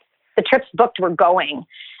her. I'm like, the trip's booked, we're going.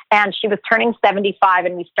 And she was turning 75,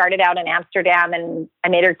 and we started out in Amsterdam, and I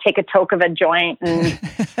made her take a toke of a joint. And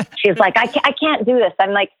she's like, I can't do this.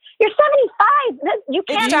 I'm like, you're 75. You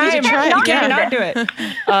can't not do it.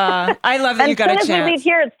 I love that you got a chance. As soon as we leave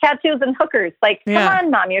here, it's tattoos and hookers. Like, come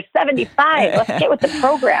on, Mom, you're 75. Let's get with the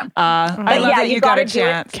program. I love that you got a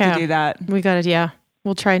chance to do that. We got it, yeah.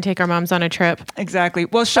 We'll try and take our moms on a trip. Exactly.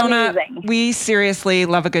 Well, Shona, we seriously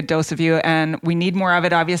love a good dose of you, and we need more of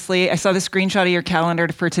it, obviously. I saw the screenshot of your calendar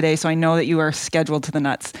for today, so I know that you are scheduled to the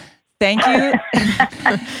nuts. Thank you.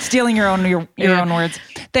 Stealing your own words.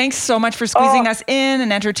 Thanks so much for squeezing us in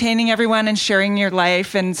and entertaining everyone and sharing your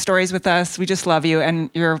life and stories with us. We just love you, and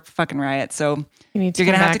you're a fucking riot. So you're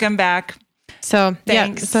going to have to come back. So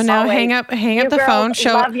thanks. So now hang up the phone.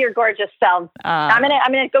 Love your gorgeous selves. I'm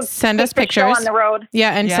gonna go send us pictures on the road.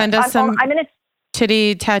 Yeah, and send us some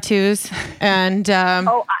titty tattoos and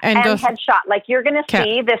go headshot. Like, you're gonna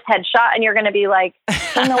see this headshot and you're gonna be like,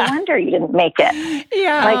 oh, no wonder you didn't make it.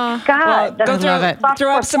 Yeah. Like, God, go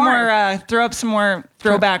throw up some more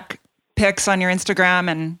throwback pics on your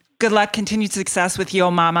Instagram, and good luck, continued success with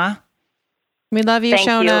Yo Mama. We love you,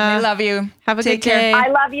 Shona. We love you. Have a good day. I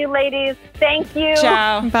love you, ladies. Thank you.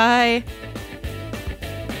 Ciao. Bye.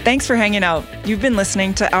 Thanks for hanging out. You've been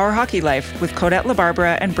listening to Our Hockey Life with Codette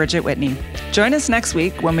LaBarbera and Bridget Whitney. Join us next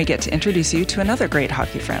week when we get to introduce you to another great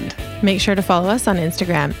hockey friend. Make sure to follow us on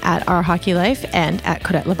Instagram at Our Hockey Life and at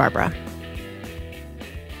Codette LaBarbera.